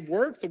we may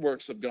work the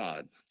works of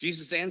God?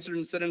 Jesus answered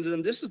and said unto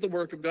them, this is the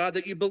work of God,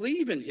 that you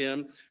believe in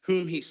him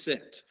whom he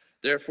sent.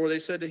 Therefore they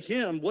said to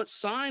him, what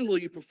sign will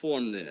you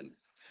perform then,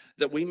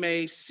 that we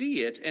may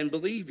see it and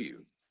believe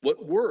you?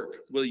 What work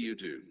will you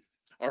do?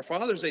 Our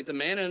fathers ate the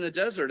manna in the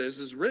desert, as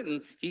is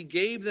written, he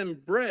gave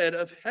them bread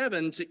of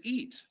heaven to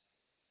eat.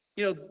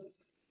 You know,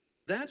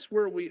 that's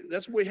where we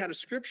had a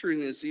scripture in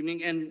this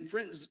evening. And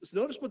friends,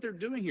 notice what they're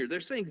doing here. They're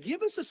saying,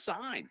 give us a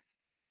sign.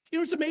 You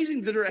know, it's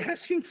amazing that they're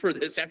asking for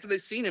this after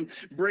they've seen him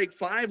break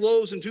 5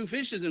 loaves and 2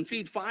 fishes and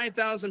feed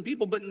 5,000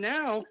 people. But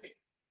now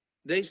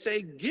they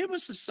say, give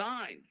us a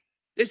sign.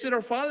 They said,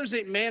 our fathers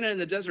ate manna in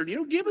the desert. You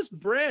know, give us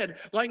bread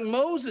like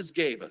Moses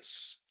gave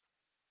us.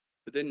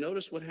 But then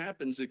notice what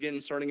happens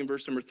again, starting in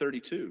verse number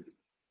 32.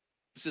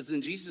 It says,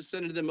 then Jesus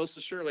said unto them, most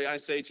assuredly I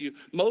say to you,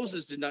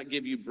 Moses did not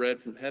give you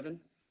bread from heaven.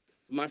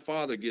 My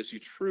Father gives you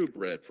true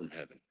bread from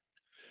heaven.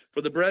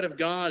 For the bread of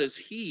God is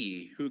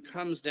he who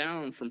comes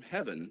down from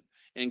heaven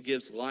and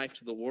gives life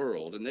to the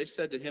world. And they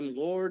said to him,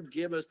 Lord,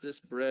 give us this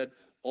bread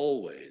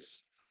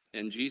always.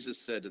 And Jesus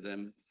said to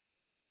them,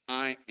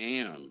 I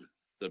am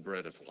the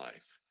bread of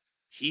life.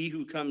 He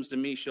who comes to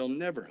me shall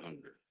never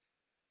hunger.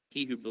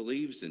 He who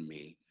believes in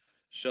me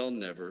shall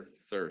never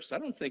thirst. I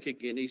don't think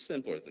it get any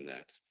simpler than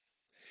that.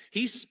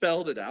 He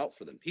spelled it out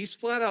for them. He's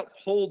flat out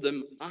told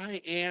them,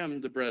 I am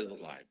the bread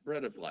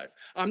of life.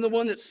 I'm the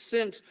one that's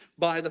sent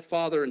by the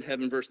Father in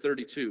heaven, verse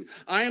 32.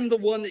 I am the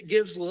one that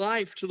gives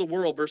life to the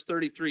world, verse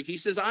 33. He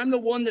says, I'm the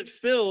one that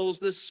fills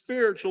the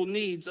spiritual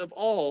needs of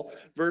all,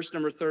 verse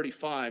number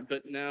 35.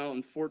 But now,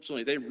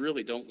 unfortunately, they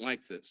really don't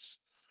like this.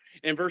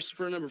 In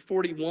for number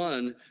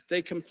 41,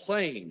 they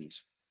complained,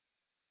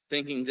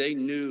 thinking they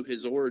knew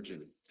his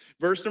origin.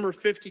 Verse number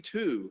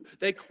 52,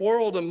 they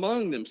quarreled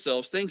among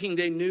themselves, thinking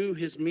they knew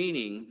his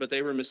meaning, but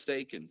they were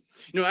mistaken.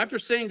 After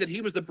saying that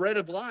he was the bread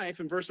of life,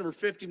 in verse number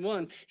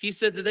 51, he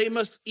said that they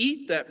must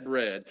eat that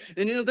bread.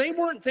 And they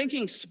weren't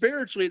thinking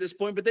spiritually at this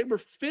point, but they were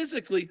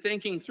physically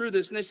thinking through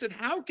this. And they said,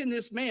 how can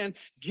this man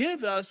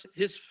give us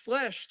his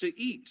flesh to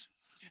eat?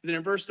 And then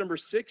in verse number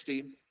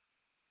 60,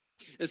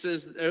 it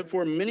says,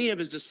 for many of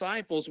his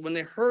disciples, when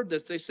they heard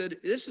this, they said,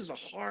 this is a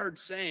hard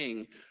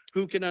saying.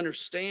 Who can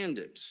understand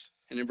it?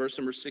 And in verse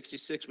number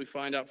 66, we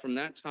find out from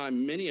that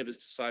time, many of his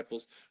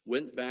disciples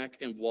went back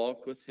and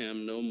walked with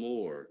him no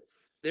more.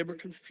 They were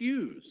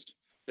confused.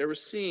 They were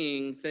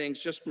seeing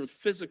things just from a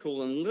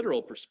physical and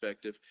literal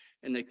perspective,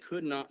 and they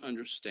could not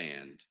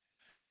understand.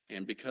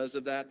 And because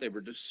of that, they were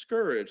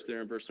discouraged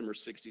there in verse number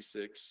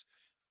 66,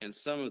 and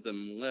some of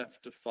them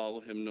left to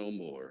follow him no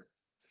more.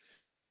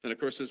 And of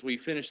course, as we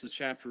finish the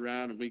chapter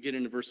out and we get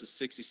into verses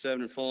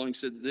 67 and following,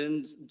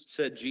 then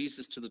said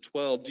Jesus to the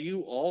 12, do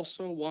you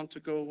also want to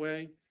go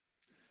away?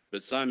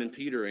 But Simon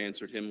Peter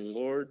answered him,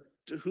 Lord,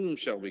 to whom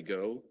shall we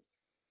go?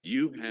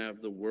 You have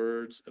the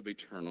words of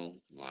eternal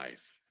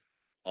life.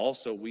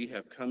 Also, we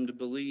have come to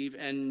believe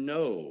and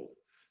know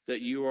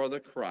that you are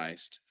the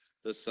Christ,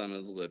 the Son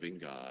of the living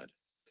God.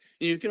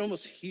 And you can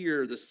almost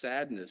hear the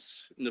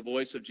sadness in the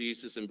voice of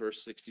Jesus in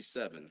verse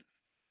 67.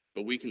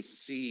 But we can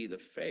see the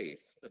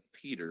faith of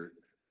Peter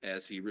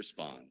as he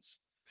responds.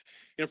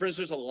 Friends,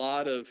 there's a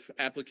lot of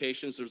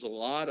applications. There's a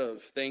lot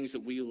of things that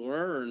we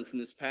learn from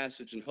this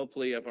passage. And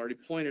hopefully I've already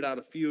pointed out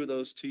a few of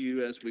those to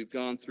you as we've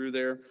gone through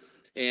there.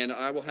 And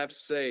I will have to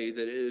say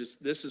that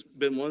this has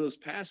been one of those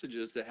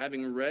passages that,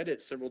 having read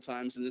it several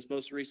times in this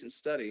most recent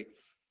study,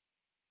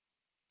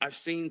 I've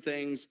seen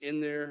things in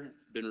there,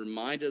 been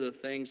reminded of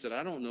things that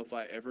I don't know if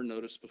I ever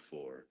noticed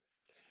before.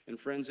 And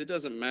friends, it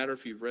doesn't matter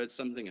if you've read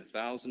something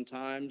 1,000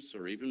 times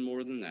or even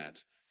more than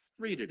that.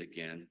 Read it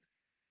again.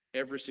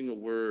 Every single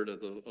word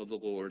of the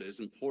Lord is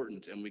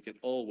important, and we can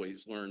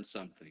always learn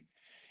something.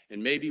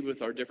 And maybe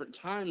with our different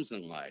times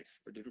in life,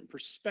 or different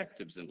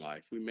perspectives in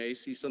life, we may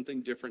see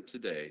something different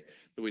today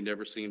that we've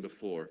never seen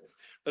before.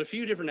 But a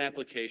few different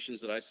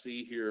applications that I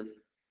see here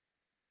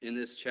in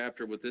this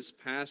chapter with this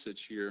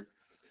passage here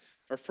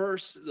are,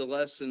 first, the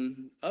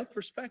lesson of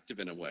perspective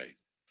in a way.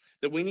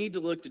 That we need to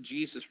look to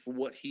Jesus for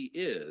what he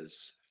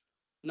is,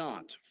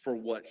 not for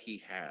what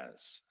he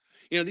has.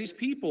 These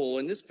people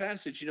in this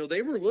passage,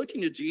 they were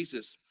looking to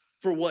Jesus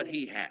for what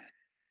he had.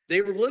 They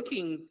were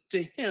looking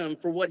to him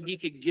for what he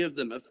could give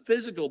them, a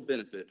physical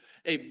benefit,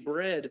 a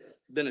bread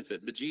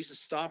benefit. But Jesus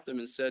stopped them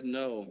and said,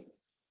 no,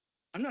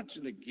 I'm not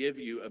going to give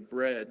you a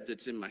bread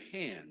that's in my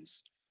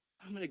hands.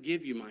 I'm going to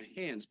give you my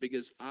hands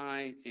because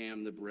I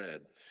am the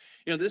bread.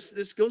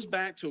 This goes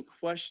back to a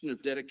question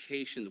of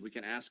dedication that we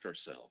can ask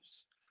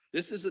ourselves.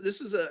 This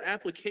is an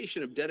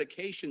application of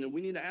dedication that we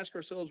need to ask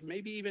ourselves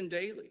maybe even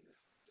daily.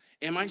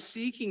 Am I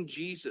seeking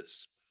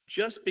Jesus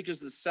just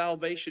because of the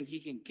salvation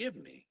he can give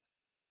me?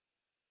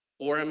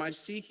 Or am I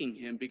seeking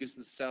him because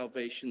of the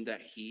salvation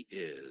that he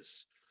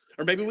is?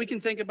 Or maybe we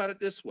can think about it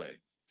this way.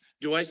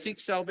 Do I seek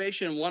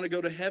salvation and want to go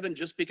to heaven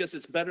just because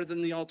it's better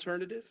than the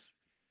alternative?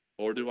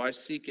 Or do I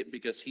seek it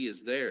because he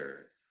is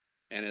there?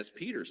 And as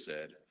Peter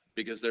said,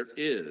 because there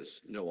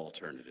is no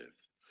alternative.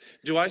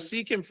 Do I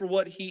seek him for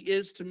what he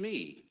is to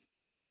me?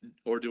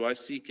 Or do I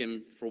seek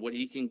him for what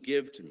he can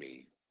give to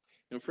me?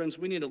 Friends,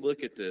 we need to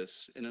look at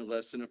this in a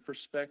lesson of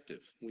perspective.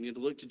 We need to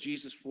look to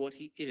Jesus for what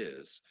he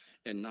is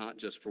and not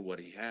just for what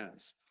he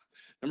has.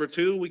 Number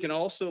two, we can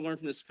also learn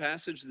from this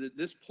passage that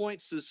this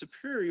points to the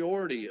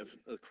superiority of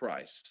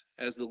Christ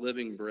as the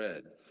living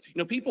bread.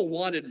 People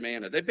wanted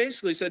manna. They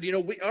basically said,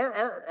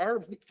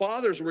 our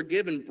fathers were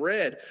given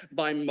bread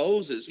by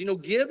Moses.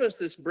 Give us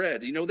this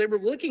bread. They were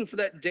looking for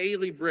that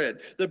daily bread,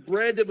 the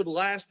bread that would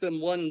last them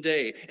one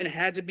day and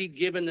had to be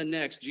given the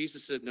next.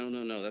 Jesus said,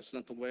 no, that's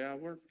not the way I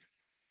work.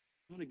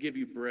 I'm going to give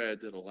you bread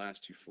that'll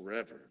last you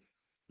forever.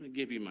 I'm going to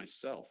give you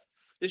myself.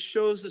 This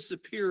shows the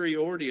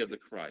superiority of the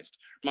Christ.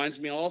 Reminds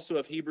me also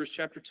of Hebrews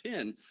chapter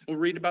 10. We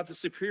read about the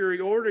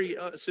superiority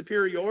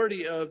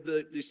of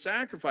the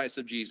sacrifice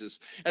of Jesus.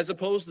 As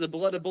opposed to the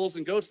blood of bulls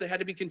and goats, they had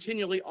to be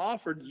continually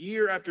offered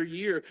year after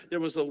year.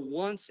 There was a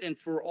once and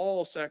for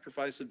all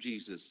sacrifice of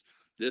Jesus.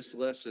 This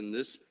lesson,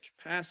 this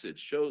passage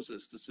shows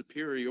us the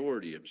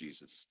superiority of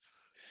Jesus.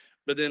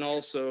 But then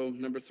also,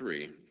 number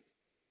three,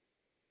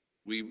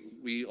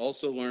 we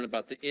also learn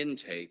about the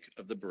intake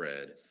of the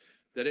bread,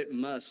 that it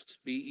must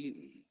be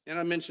eaten. And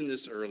I mentioned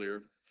this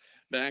earlier,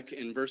 back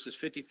in verses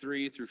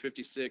 53 through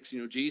 56,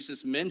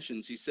 Jesus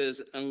mentions, he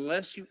says,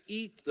 unless you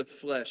eat the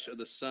flesh of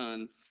the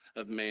Son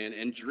of Man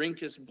and drink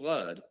his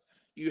blood,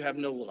 you have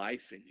no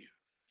life in you.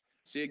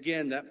 See,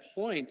 again, that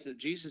point that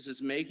Jesus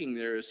is making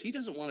there is he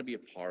doesn't want to be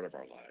a part of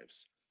our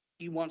lives.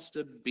 He wants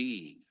to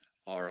be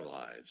our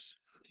lives.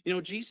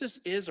 Jesus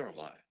is our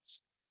lives.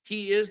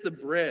 He is the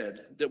bread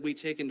that we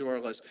take into our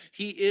lives.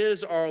 He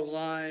is our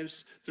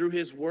lives through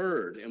his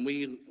word. And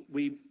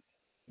we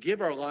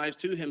give our lives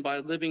to him by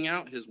living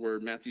out his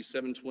word, Matthew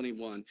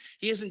 7:21.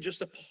 He isn't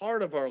just a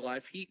part of our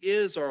life, he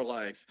is our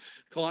life.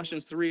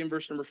 Colossians 3 and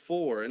verse number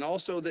 4. And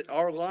also that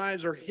our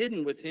lives are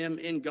hidden with him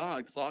in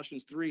God,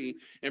 Colossians 3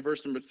 and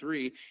verse number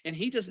 3. And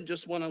he doesn't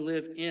just want to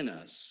live in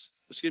us.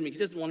 Excuse me, he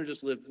doesn't want to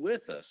just live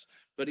with us,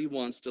 but he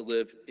wants to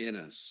live in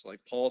us. Like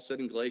Paul said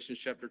in Galatians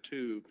chapter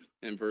 2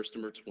 and verse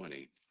number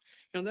 20.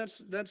 And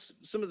that's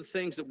some of the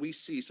things that we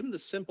see, some of the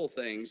simple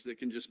things that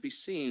can just be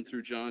seen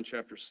through John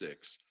chapter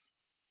 6.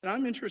 And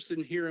I'm interested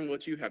in hearing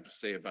what you have to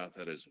say about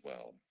that as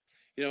well.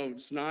 You know,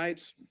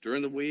 tonight,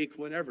 during the week,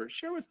 whenever,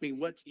 share with me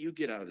what you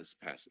get out of this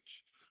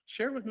passage.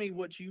 Share with me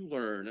what you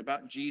learn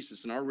about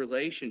Jesus and our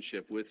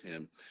relationship with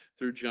him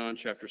through John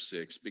chapter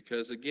 6.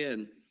 Because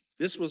again,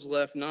 this was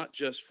left not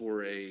just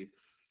for a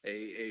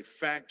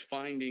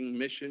fact-finding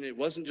mission. It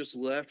wasn't just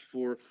left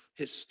for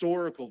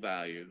historical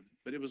value,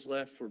 but it was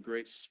left for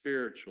great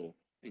spiritual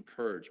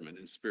encouragement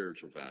and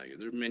spiritual value.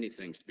 There are many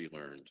things to be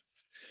learned.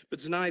 But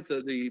tonight,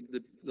 the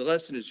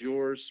lesson is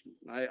yours.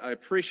 I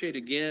appreciate,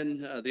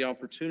 again, the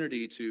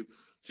opportunity to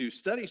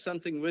study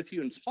something with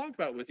you and talk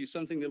about with you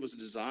something that was a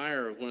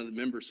desire of one of the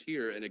members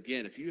here. And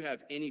again, if you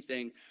have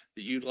anything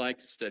that you'd like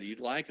to study, you'd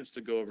like us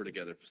to go over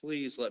together,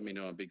 please let me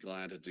know. I'd be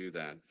glad to do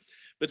that.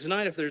 But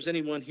tonight, if there's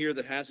anyone here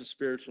that has a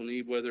spiritual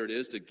need, whether it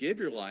is to give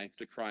your life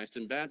to Christ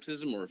in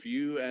baptism, or if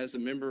you, as a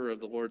member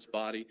of the Lord's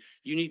body,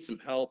 you need some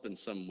help in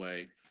some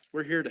way,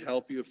 we're here to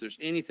help you. If there's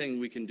anything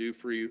we can do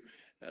for you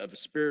of a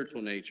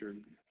spiritual nature,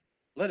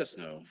 let us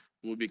know.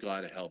 We'll be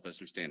glad to help as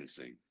we stand and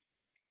sing.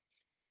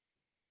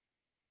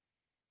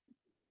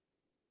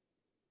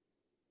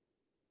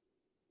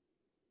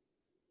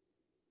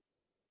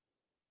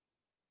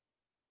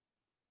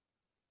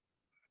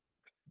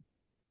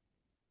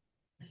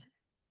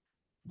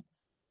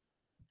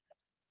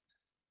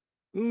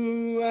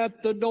 Who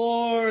at the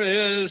door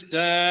is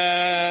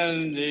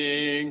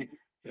standing,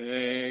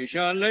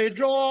 patiently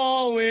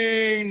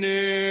drawing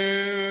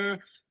near,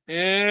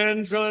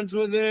 entrance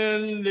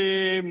within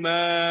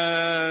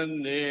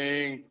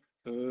demanding,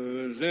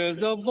 whose is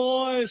the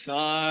voice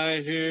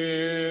I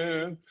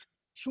hear?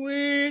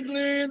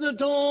 Sweetly the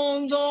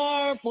tones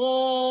are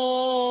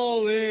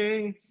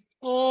falling,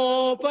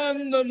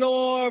 open the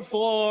door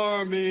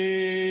for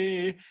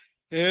me.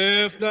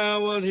 If thou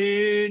wilt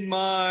heed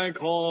my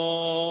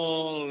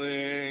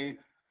calling,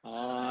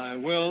 I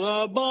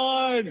will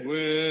abide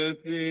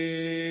with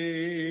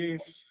thee.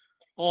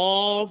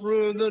 All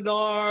through the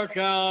dark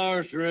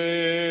hours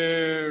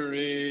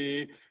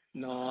dreary,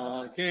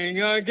 knocking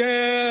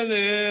again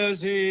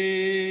is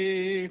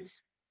he.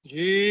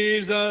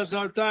 Jesus,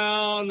 art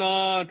thou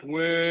not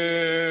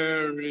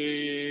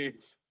weary,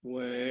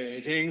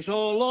 waiting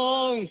so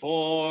long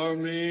for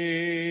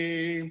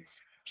me?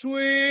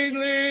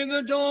 Sweetly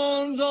the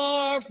tones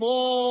are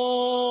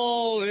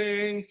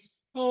falling,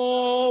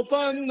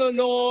 open the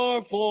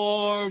door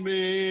for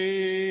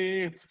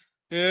me.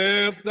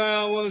 If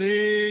thou wilt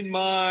heed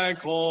my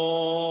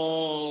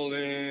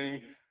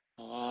calling,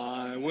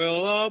 I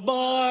will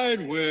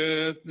abide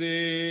with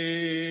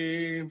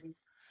thee.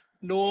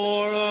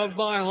 Door of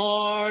my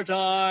heart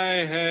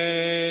I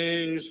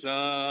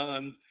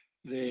hasten,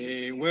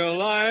 thee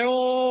will I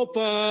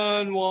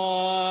open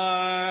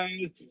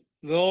wide.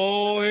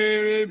 Though he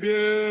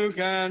rebuke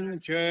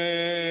and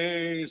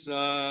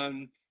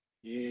chasten,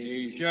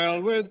 he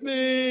shall with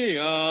me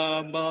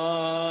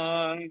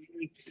abide.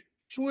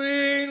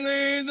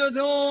 Sweetly the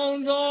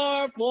tones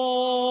are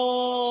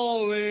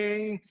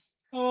falling,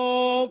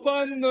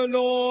 open the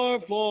door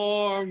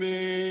for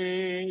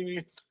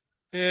me.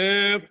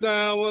 If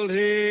thou wilt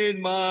heed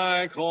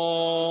my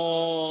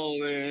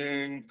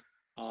calling,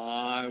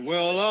 I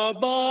will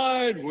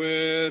abide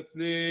with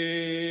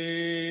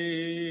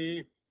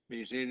thee.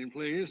 Be seated,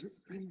 please.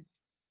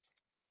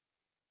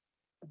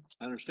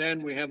 I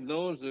understand we have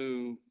those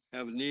who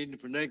have a need to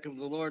partake of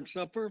the Lord's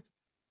Supper.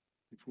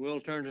 If we'll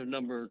turn to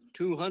number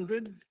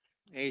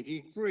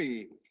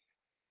 283.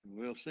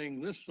 We'll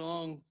sing this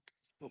song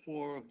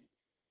before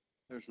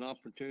there's an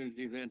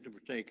opportunity then to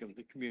partake of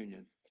the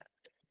communion.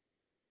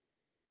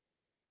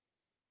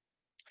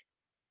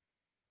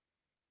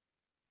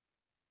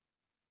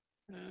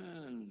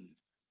 And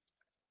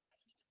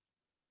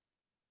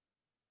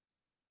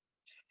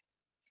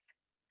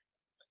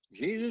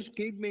Jesus,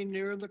 keep me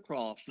near the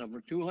cross, number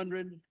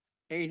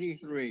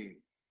 283.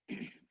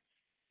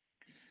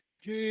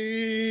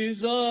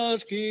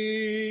 Jesus,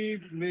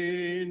 keep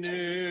me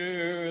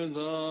near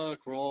the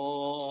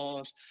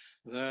cross,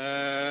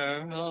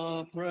 there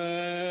a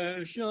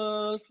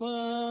precious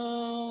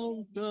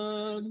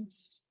fountain,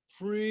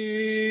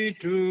 free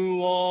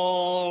to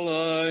all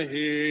a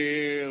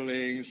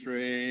healing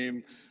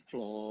stream,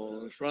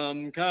 flows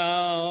from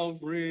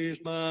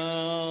Calvary's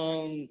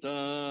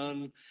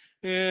mountain.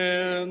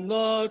 In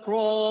the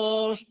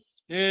cross,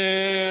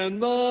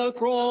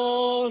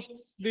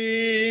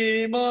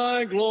 be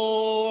my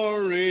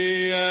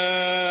glory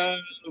ever,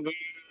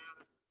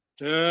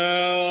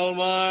 till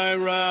my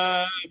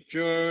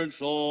raptured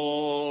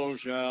soul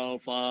shall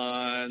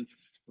find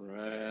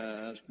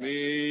rest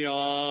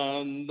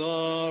beyond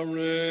the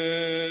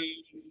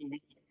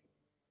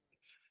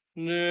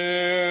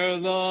Near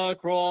the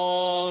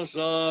cross,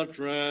 a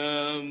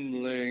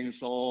trembling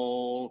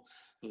soul,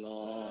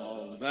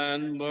 love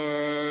and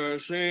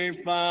mercy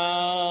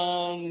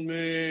found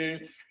me.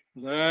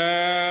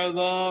 There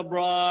the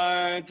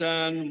bright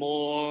and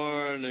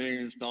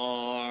morning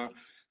star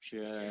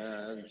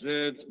sheds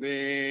its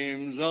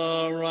beams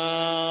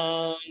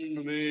around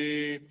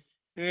me.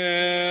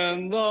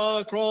 In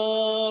the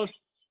cross,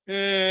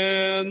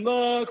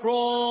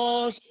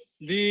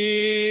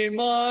 be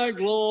my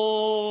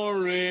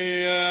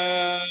glory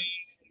and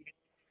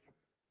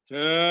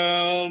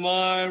till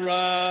my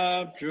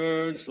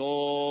raptured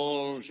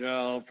soul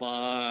shall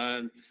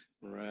find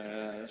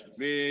rest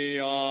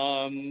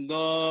beyond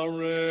the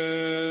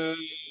rim.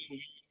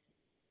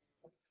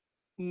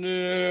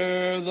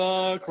 Near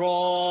the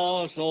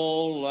cross,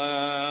 O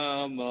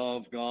Lamb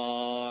of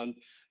God,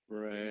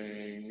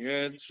 bring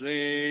its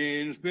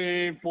scenes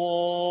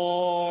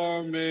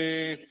before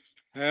me.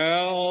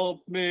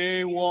 Help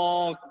me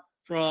walk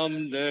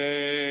from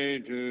day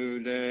to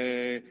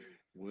day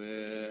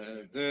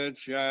with its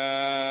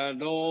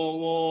shadow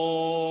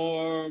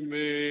o'er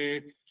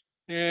me.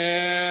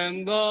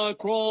 In the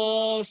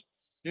cross,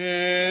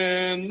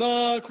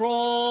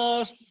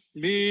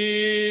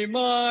 be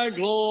my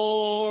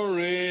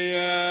glory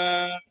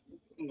ever,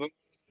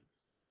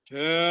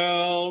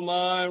 till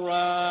my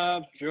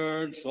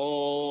raptured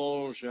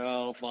soul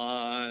shall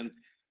find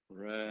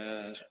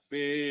rest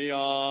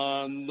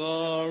beyond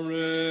the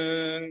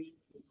rim.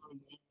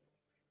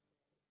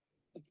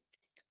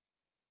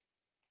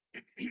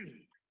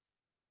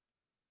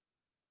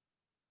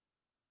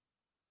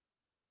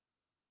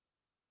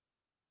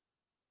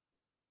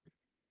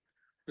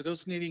 For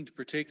those needing to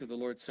partake of the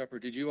Lord's Supper,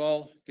 did you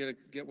all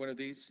get one of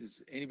these?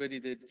 Is anybody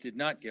that did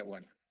not get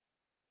one?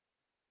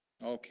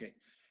 Okay.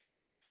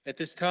 At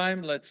this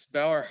time, let's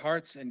bow our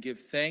hearts and give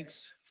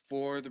thanks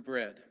for the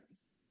bread.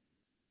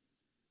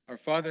 Our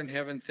Father in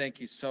heaven,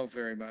 thank you so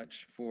very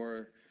much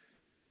for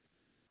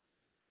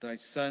thy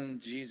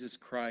Son, Jesus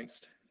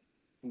Christ,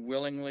 who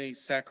willingly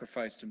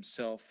sacrificed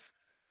himself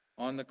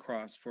on the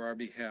cross for our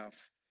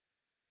behalf.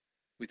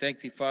 We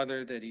thank thee,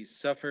 Father, that he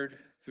suffered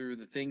through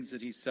the things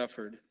that he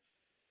suffered,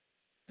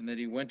 and that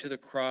he went to the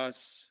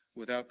cross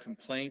without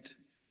complaint,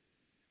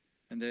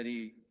 and that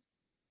he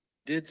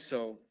did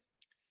so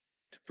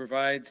to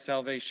provide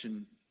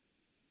salvation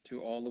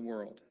to all the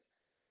world.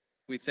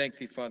 We thank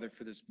thee, Father,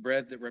 for this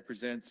bread that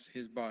represents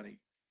his body.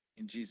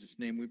 In Jesus'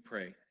 name we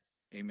pray.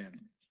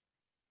 Amen.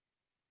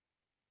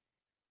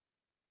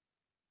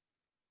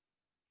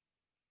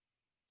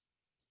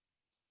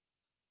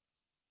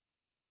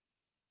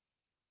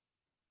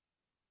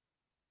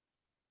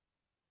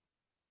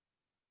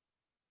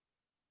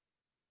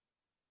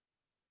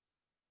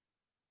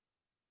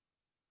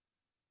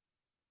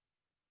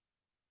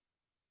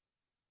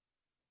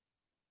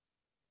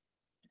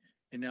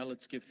 And now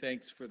let's give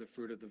thanks for the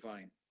fruit of the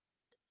vine.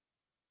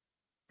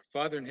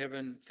 Father in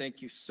heaven,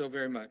 thank you so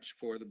very much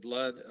for the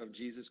blood of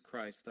Jesus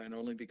Christ, thine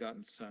only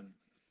begotten Son.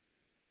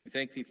 We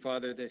thank thee,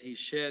 Father, that he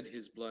shed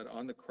his blood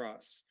on the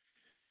cross,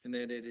 and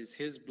that it is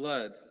his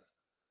blood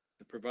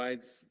that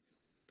provides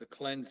the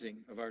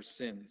cleansing of our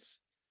sins.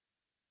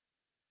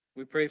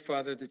 We pray,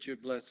 Father, that you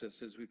would bless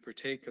us as we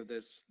partake of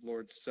this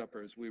Lord's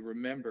Supper, as we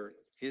remember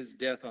his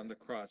death on the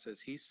cross,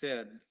 as he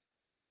said,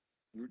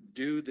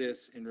 do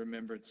this in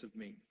remembrance of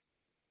me.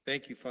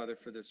 Thank you, Father,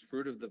 for this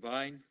fruit of the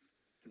vine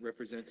that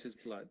represents his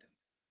blood.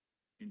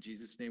 In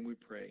Jesus' name we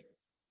pray.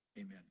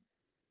 Amen.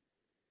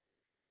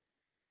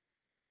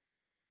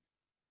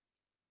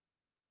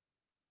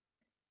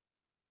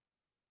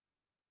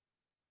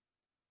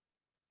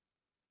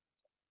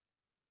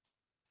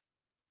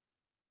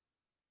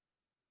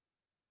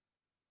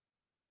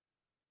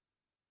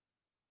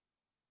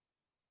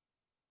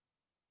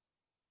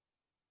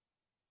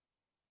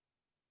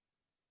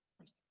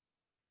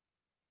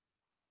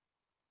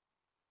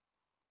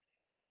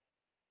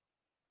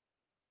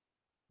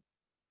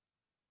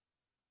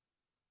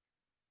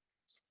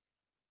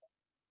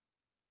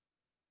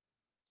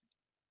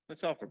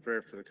 Let's offer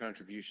prayer for the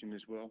contribution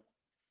as well.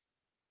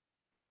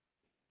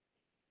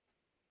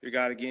 Dear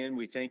God, again,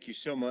 we thank you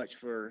so much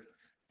for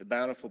the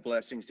bountiful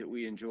blessings that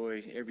we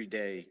enjoy every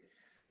day.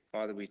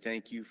 Father, we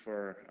thank you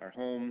for our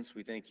homes.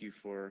 We thank you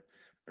for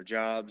our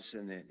jobs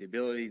and the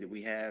ability that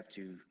we have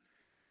to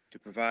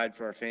provide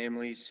for our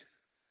families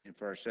and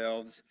for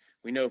ourselves.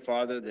 We know,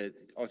 Father, that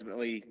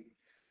ultimately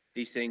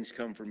these things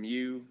come from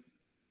you.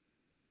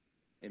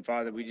 And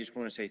Father, we just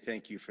want to say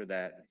thank you for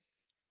that.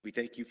 We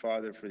thank you,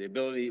 Father, for the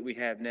ability that we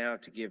have now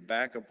to give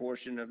back a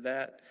portion of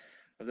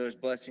those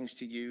blessings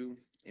to you.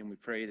 And we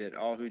pray that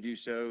all who do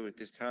so at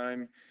this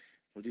time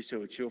will do so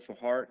with cheerful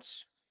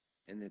hearts,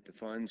 and that the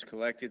funds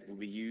collected will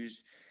be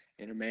used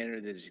in a manner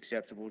that is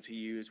acceptable to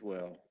you as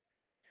well.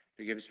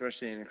 Forgive us for our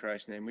sin in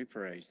Christ's name we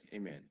pray.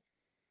 Amen.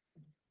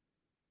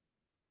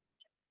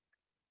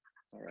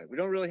 All right, we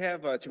don't really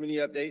have too many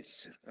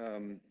updates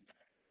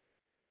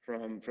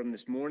from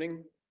this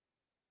morning.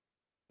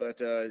 But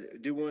I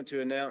do want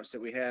to announce that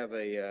we have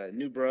a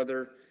new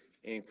brother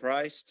in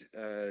Christ.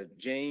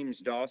 James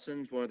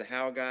Dawson's one of the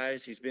Howe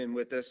guys. He's been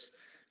with us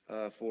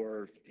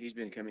he's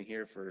been coming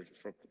here for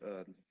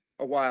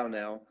a while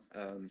now.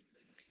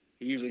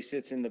 He usually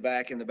sits in the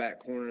back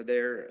corner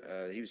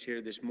there. He was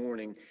here this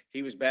morning.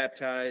 He was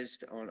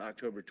baptized on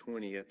October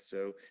 20th.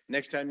 So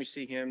next time you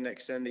see him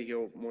next Sunday,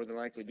 he'll more than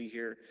likely be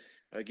here.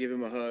 Give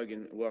him a hug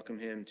and welcome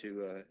him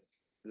to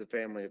the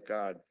family of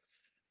God.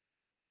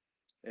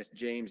 That's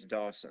James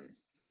Dawson.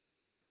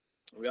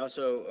 We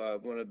also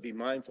want to be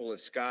mindful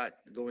of Scott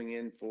going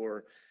in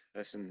for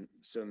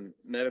some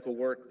medical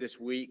work this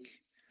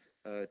week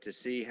to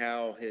see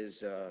how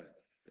his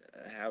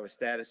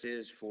status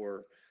is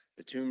for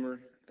the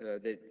tumor,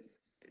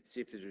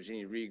 see if there's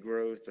any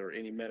regrowth or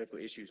any medical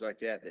issues like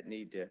that that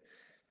need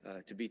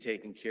to be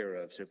taken care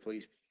of. So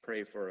please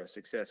pray for a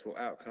successful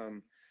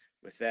outcome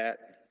with that.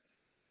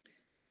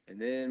 And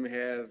then we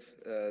have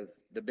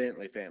the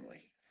Bentley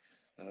family.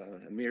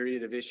 A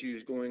myriad of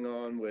issues going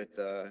on with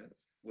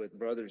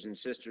brothers and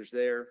sisters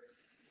there.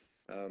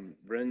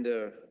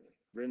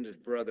 Brenda's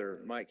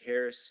brother, Mike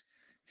Harris,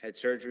 had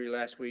surgery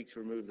last week to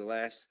remove the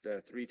last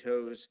 3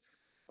 toes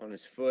on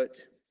his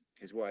foot.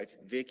 His wife,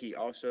 Vicky,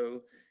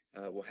 also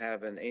will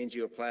have an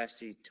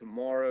angioplasty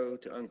tomorrow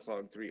to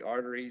unclog 3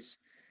 arteries.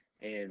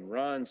 And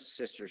Ron's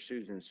sister,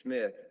 Susan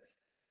Smith,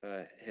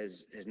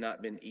 has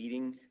not been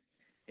eating.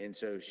 And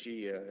so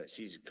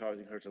she's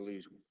causing her to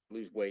lose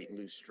weight and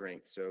lose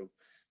strength. So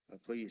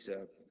please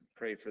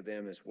pray for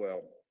them as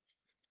well.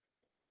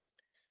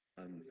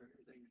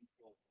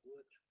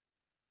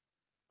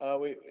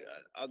 The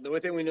only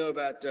thing we know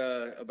about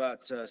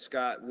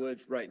Scott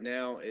Woods right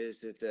now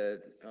is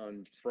that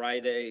on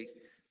Friday,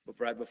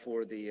 right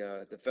before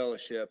the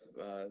fellowship,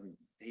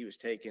 he was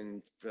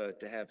taken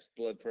to have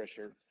blood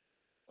pressure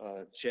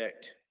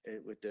checked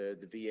with the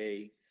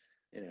VA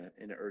in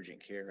an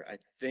urgent care. I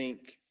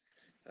think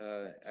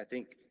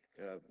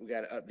we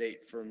got an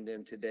update from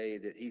them today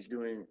that he's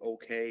doing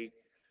okay,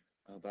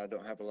 but I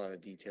don't have a lot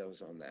of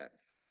details on that.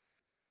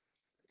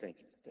 Thank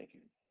you.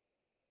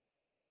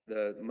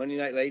 The Monday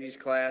Night Ladies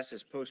class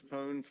is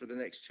postponed for the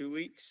next 2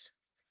 weeks,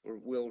 or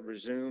will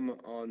resume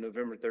on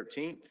November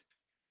 13th.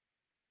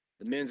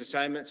 The men's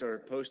assignments are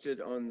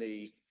posted on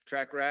the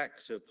track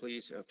rack, so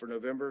please, for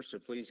November, so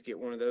please get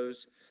one of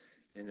those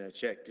and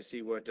check to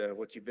see what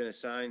you've been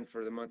assigned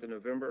for the month of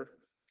November.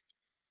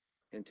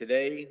 And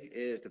today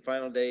is the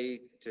final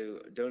day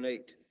to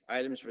donate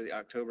items for the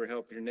October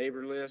Help Your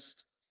Neighbor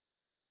list.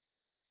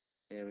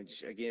 And we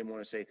just, again,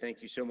 want to say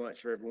thank you so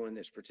much for everyone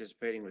that's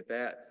participating with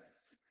that.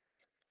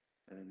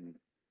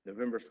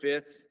 November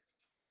 5th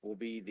will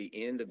be the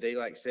end of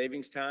daylight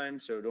savings time,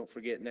 so don't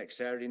forget next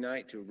Saturday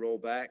night to roll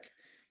back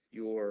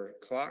your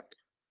clock.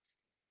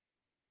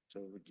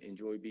 So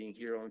enjoy being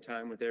here on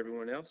time with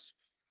everyone else.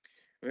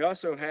 We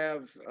also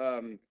have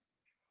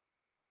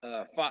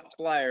a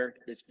flyer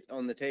that's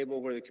on the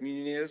table where the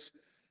communion is.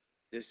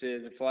 This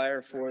is a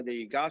flyer for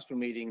the gospel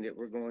meeting that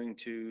we're going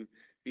to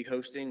be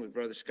hosting with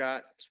Brother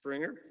Scott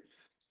Springer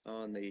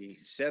on the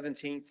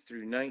 17th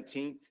through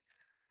 19th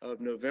of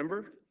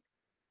November.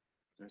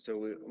 So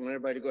we want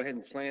everybody to go ahead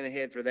and plan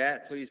ahead for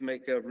that. Please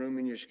make room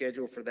in your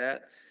schedule for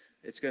that.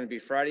 It's going to be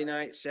Friday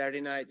night,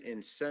 Saturday night,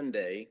 and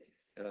Sunday.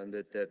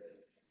 The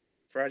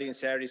Friday and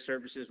Saturday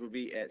services will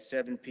be at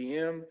 7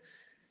 p.m.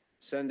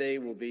 Sunday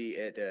will be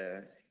at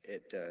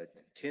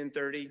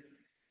 10:30,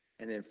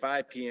 and then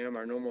 5 p.m.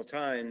 our normal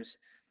times.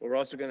 We're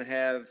also going to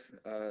have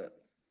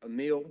a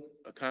meal,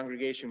 a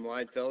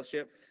congregation-wide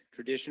fellowship,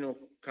 traditional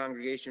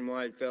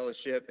congregation-wide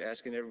fellowship,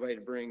 asking everybody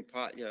to bring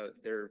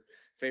their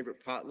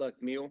favorite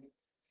potluck meal.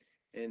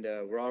 And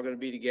we're all going to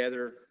be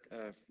together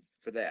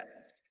for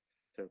that.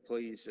 So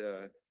please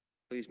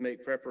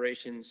make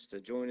preparations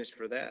to join us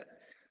for that.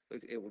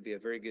 It will be a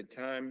very good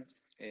time,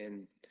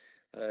 and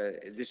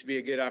this would be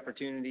a good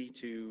opportunity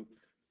to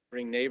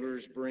bring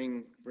neighbors,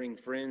 bring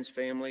friends,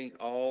 family,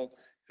 all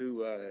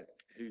who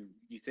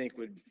you think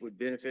would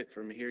benefit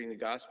from hearing the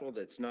gospel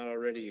that's not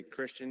already a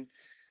Christian,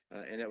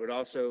 and that would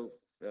also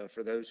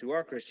for those who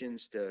are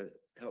Christians to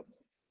help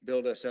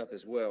build us up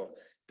as well.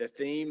 The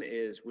theme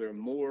is we're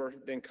more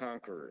than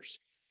conquerors.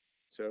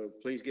 So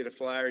please get a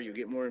flyer. You'll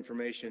get more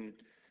information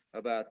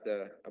about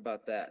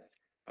that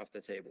off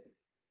the table.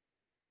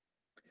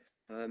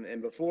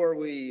 And before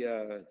we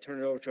turn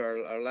it over to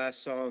our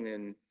last song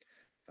and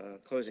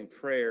closing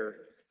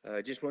prayer,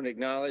 I just want to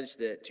acknowledge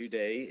that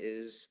today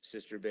is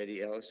Sister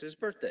Betty Ellis's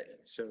birthday.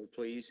 So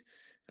please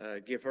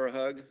give her a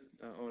hug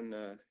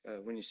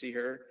when you see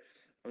her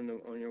on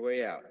your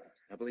way out.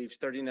 I believe it's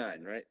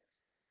 39, right?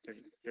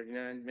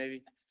 39,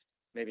 maybe?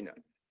 Maybe not.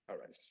 All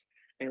right.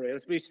 Anyway,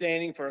 let's be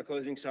standing for our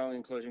closing song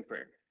and closing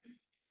prayer.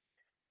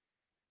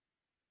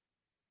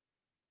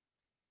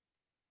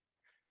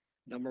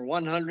 Number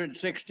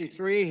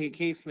 163, He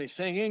Keeps Me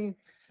Singing,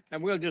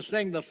 and we'll just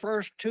sing the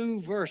first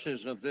 2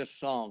 verses of this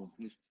song.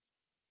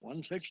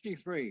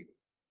 163.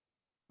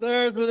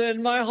 There's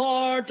within my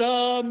heart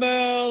a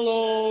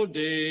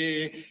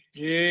melody,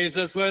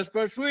 Jesus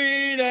whispers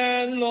sweet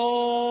and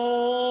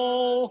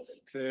low,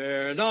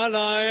 Fear not,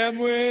 I am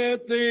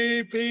with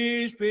thee.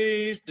 Peace,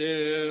 peace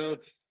still.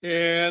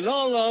 In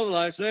all of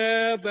thy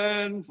ebb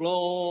and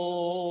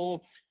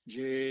flow.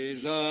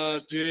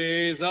 Jesus,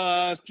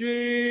 Jesus,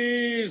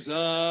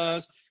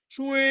 Jesus,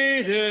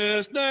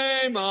 sweetest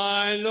name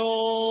I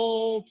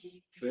know,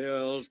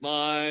 fills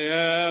my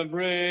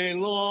every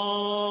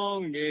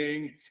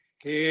longing,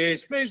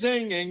 keeps me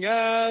singing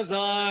as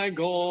I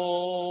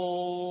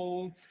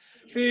go,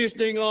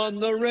 feasting on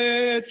the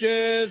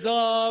riches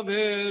of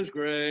his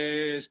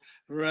grace,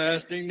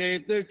 resting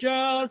neath the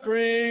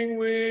sheltering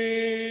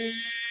wing.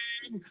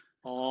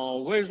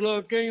 Always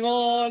looking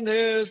on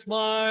his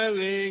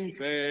smiling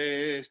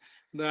face.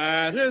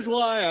 That is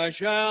why I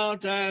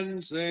shout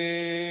and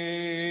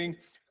sing.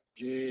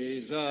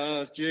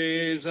 Jesus,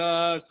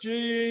 Jesus,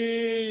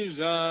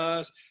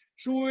 Jesus,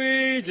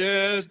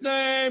 sweetest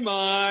name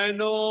I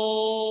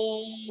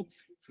know,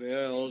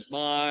 fills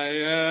my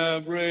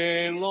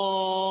every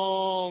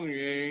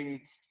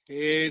longing,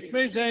 keeps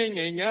me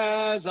singing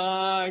as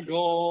I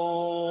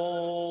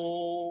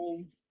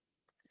go.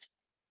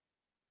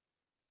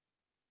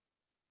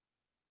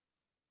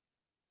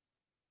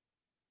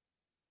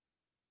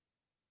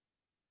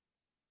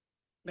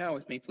 Bow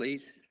with me,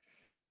 please.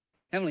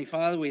 Heavenly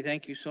Father, we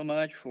thank you so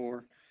much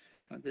for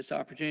this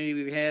opportunity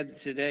we've had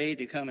today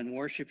to come and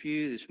worship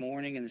you this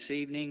morning and this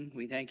evening.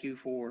 We thank you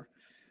for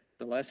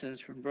the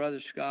lessons from Brother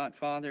Scott.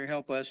 Father,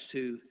 help us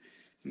to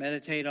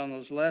meditate on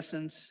those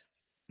lessons,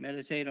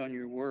 meditate on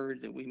your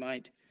word that we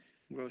might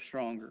grow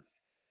stronger.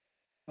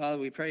 Father,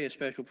 we pray a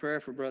special prayer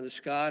for Brother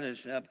Scott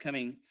as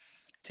upcoming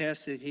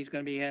test that he's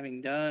going to be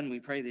having done. We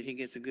pray that he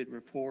gets a good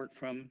report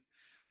from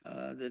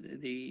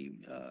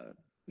the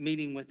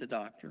meeting with the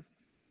doctor.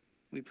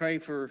 We pray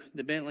for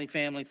the Bentley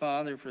family,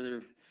 Father, for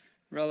their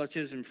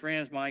relatives and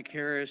friends, Mike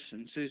Harris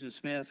and Susan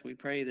Smith. We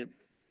pray that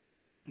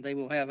they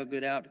will have a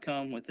good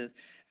outcome with the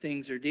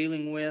things they're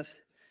dealing with.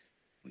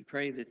 We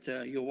pray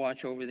that you'll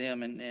watch over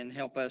them and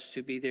help us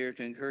to be there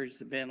to encourage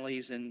the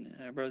Bentleys and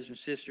brothers and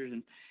sisters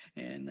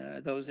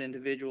and those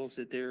individuals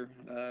that they're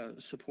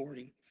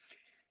supporting.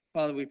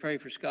 Father, we pray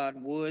for Scott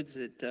Woods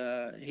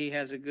that he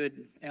has a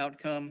good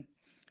outcome.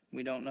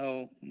 We don't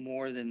know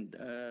more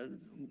than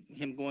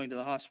him going to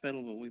the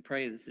hospital, but we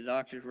pray that the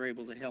doctors were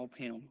able to help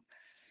him.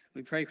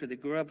 We pray for the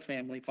Grubb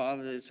family,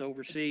 Father, that's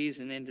overseas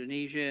in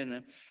Indonesia,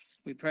 and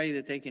we pray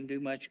that they can do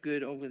much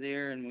good over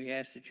there, and we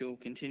ask that you'll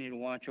continue to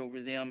watch over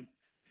them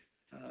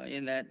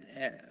in that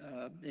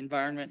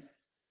environment,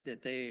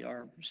 that they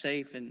are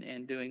safe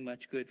and doing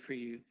much good for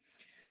you.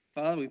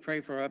 Father, we pray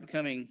for our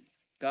upcoming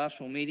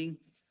gospel meeting.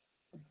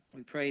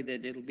 We pray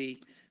that it'll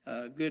be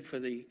good for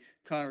the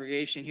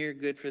congregation here,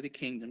 good for the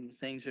kingdom, the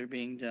things that are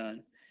being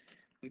done.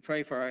 We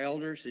pray for our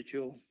elders that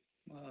you'll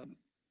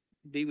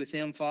be with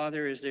them,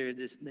 Father, as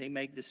they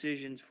make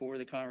decisions for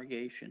the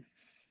congregation.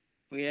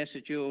 We ask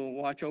that you'll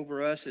watch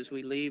over us as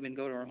we leave and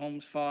go to our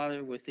homes,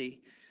 Father, with the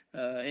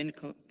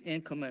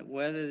inclement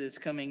weather that's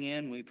coming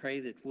in. We pray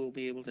that we'll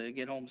be able to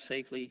get home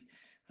safely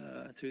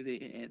through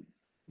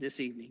this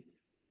evening.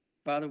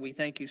 Father, we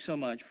thank you so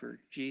much for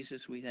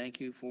Jesus. We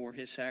thank you for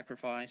his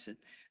sacrifice, and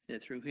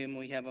that through him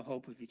we have a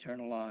hope of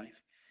eternal life.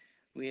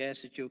 We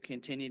ask that you'll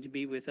continue to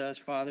be with us,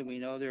 Father. We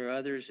know there are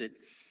others that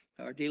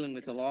are dealing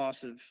with the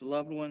loss of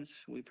loved ones.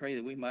 We pray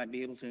that we might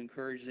be able to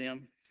encourage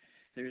them.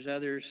 There's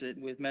others that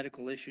with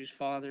medical issues,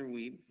 Father.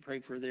 We pray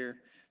for their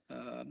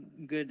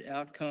good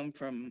outcome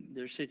from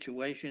their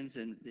situations,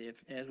 and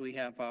as we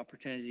have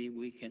opportunity,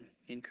 we can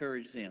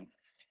encourage them.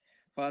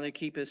 Father,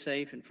 keep us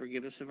safe and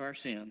forgive us of our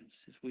sins,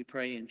 as we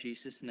pray in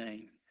Jesus'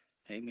 name.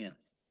 Amen.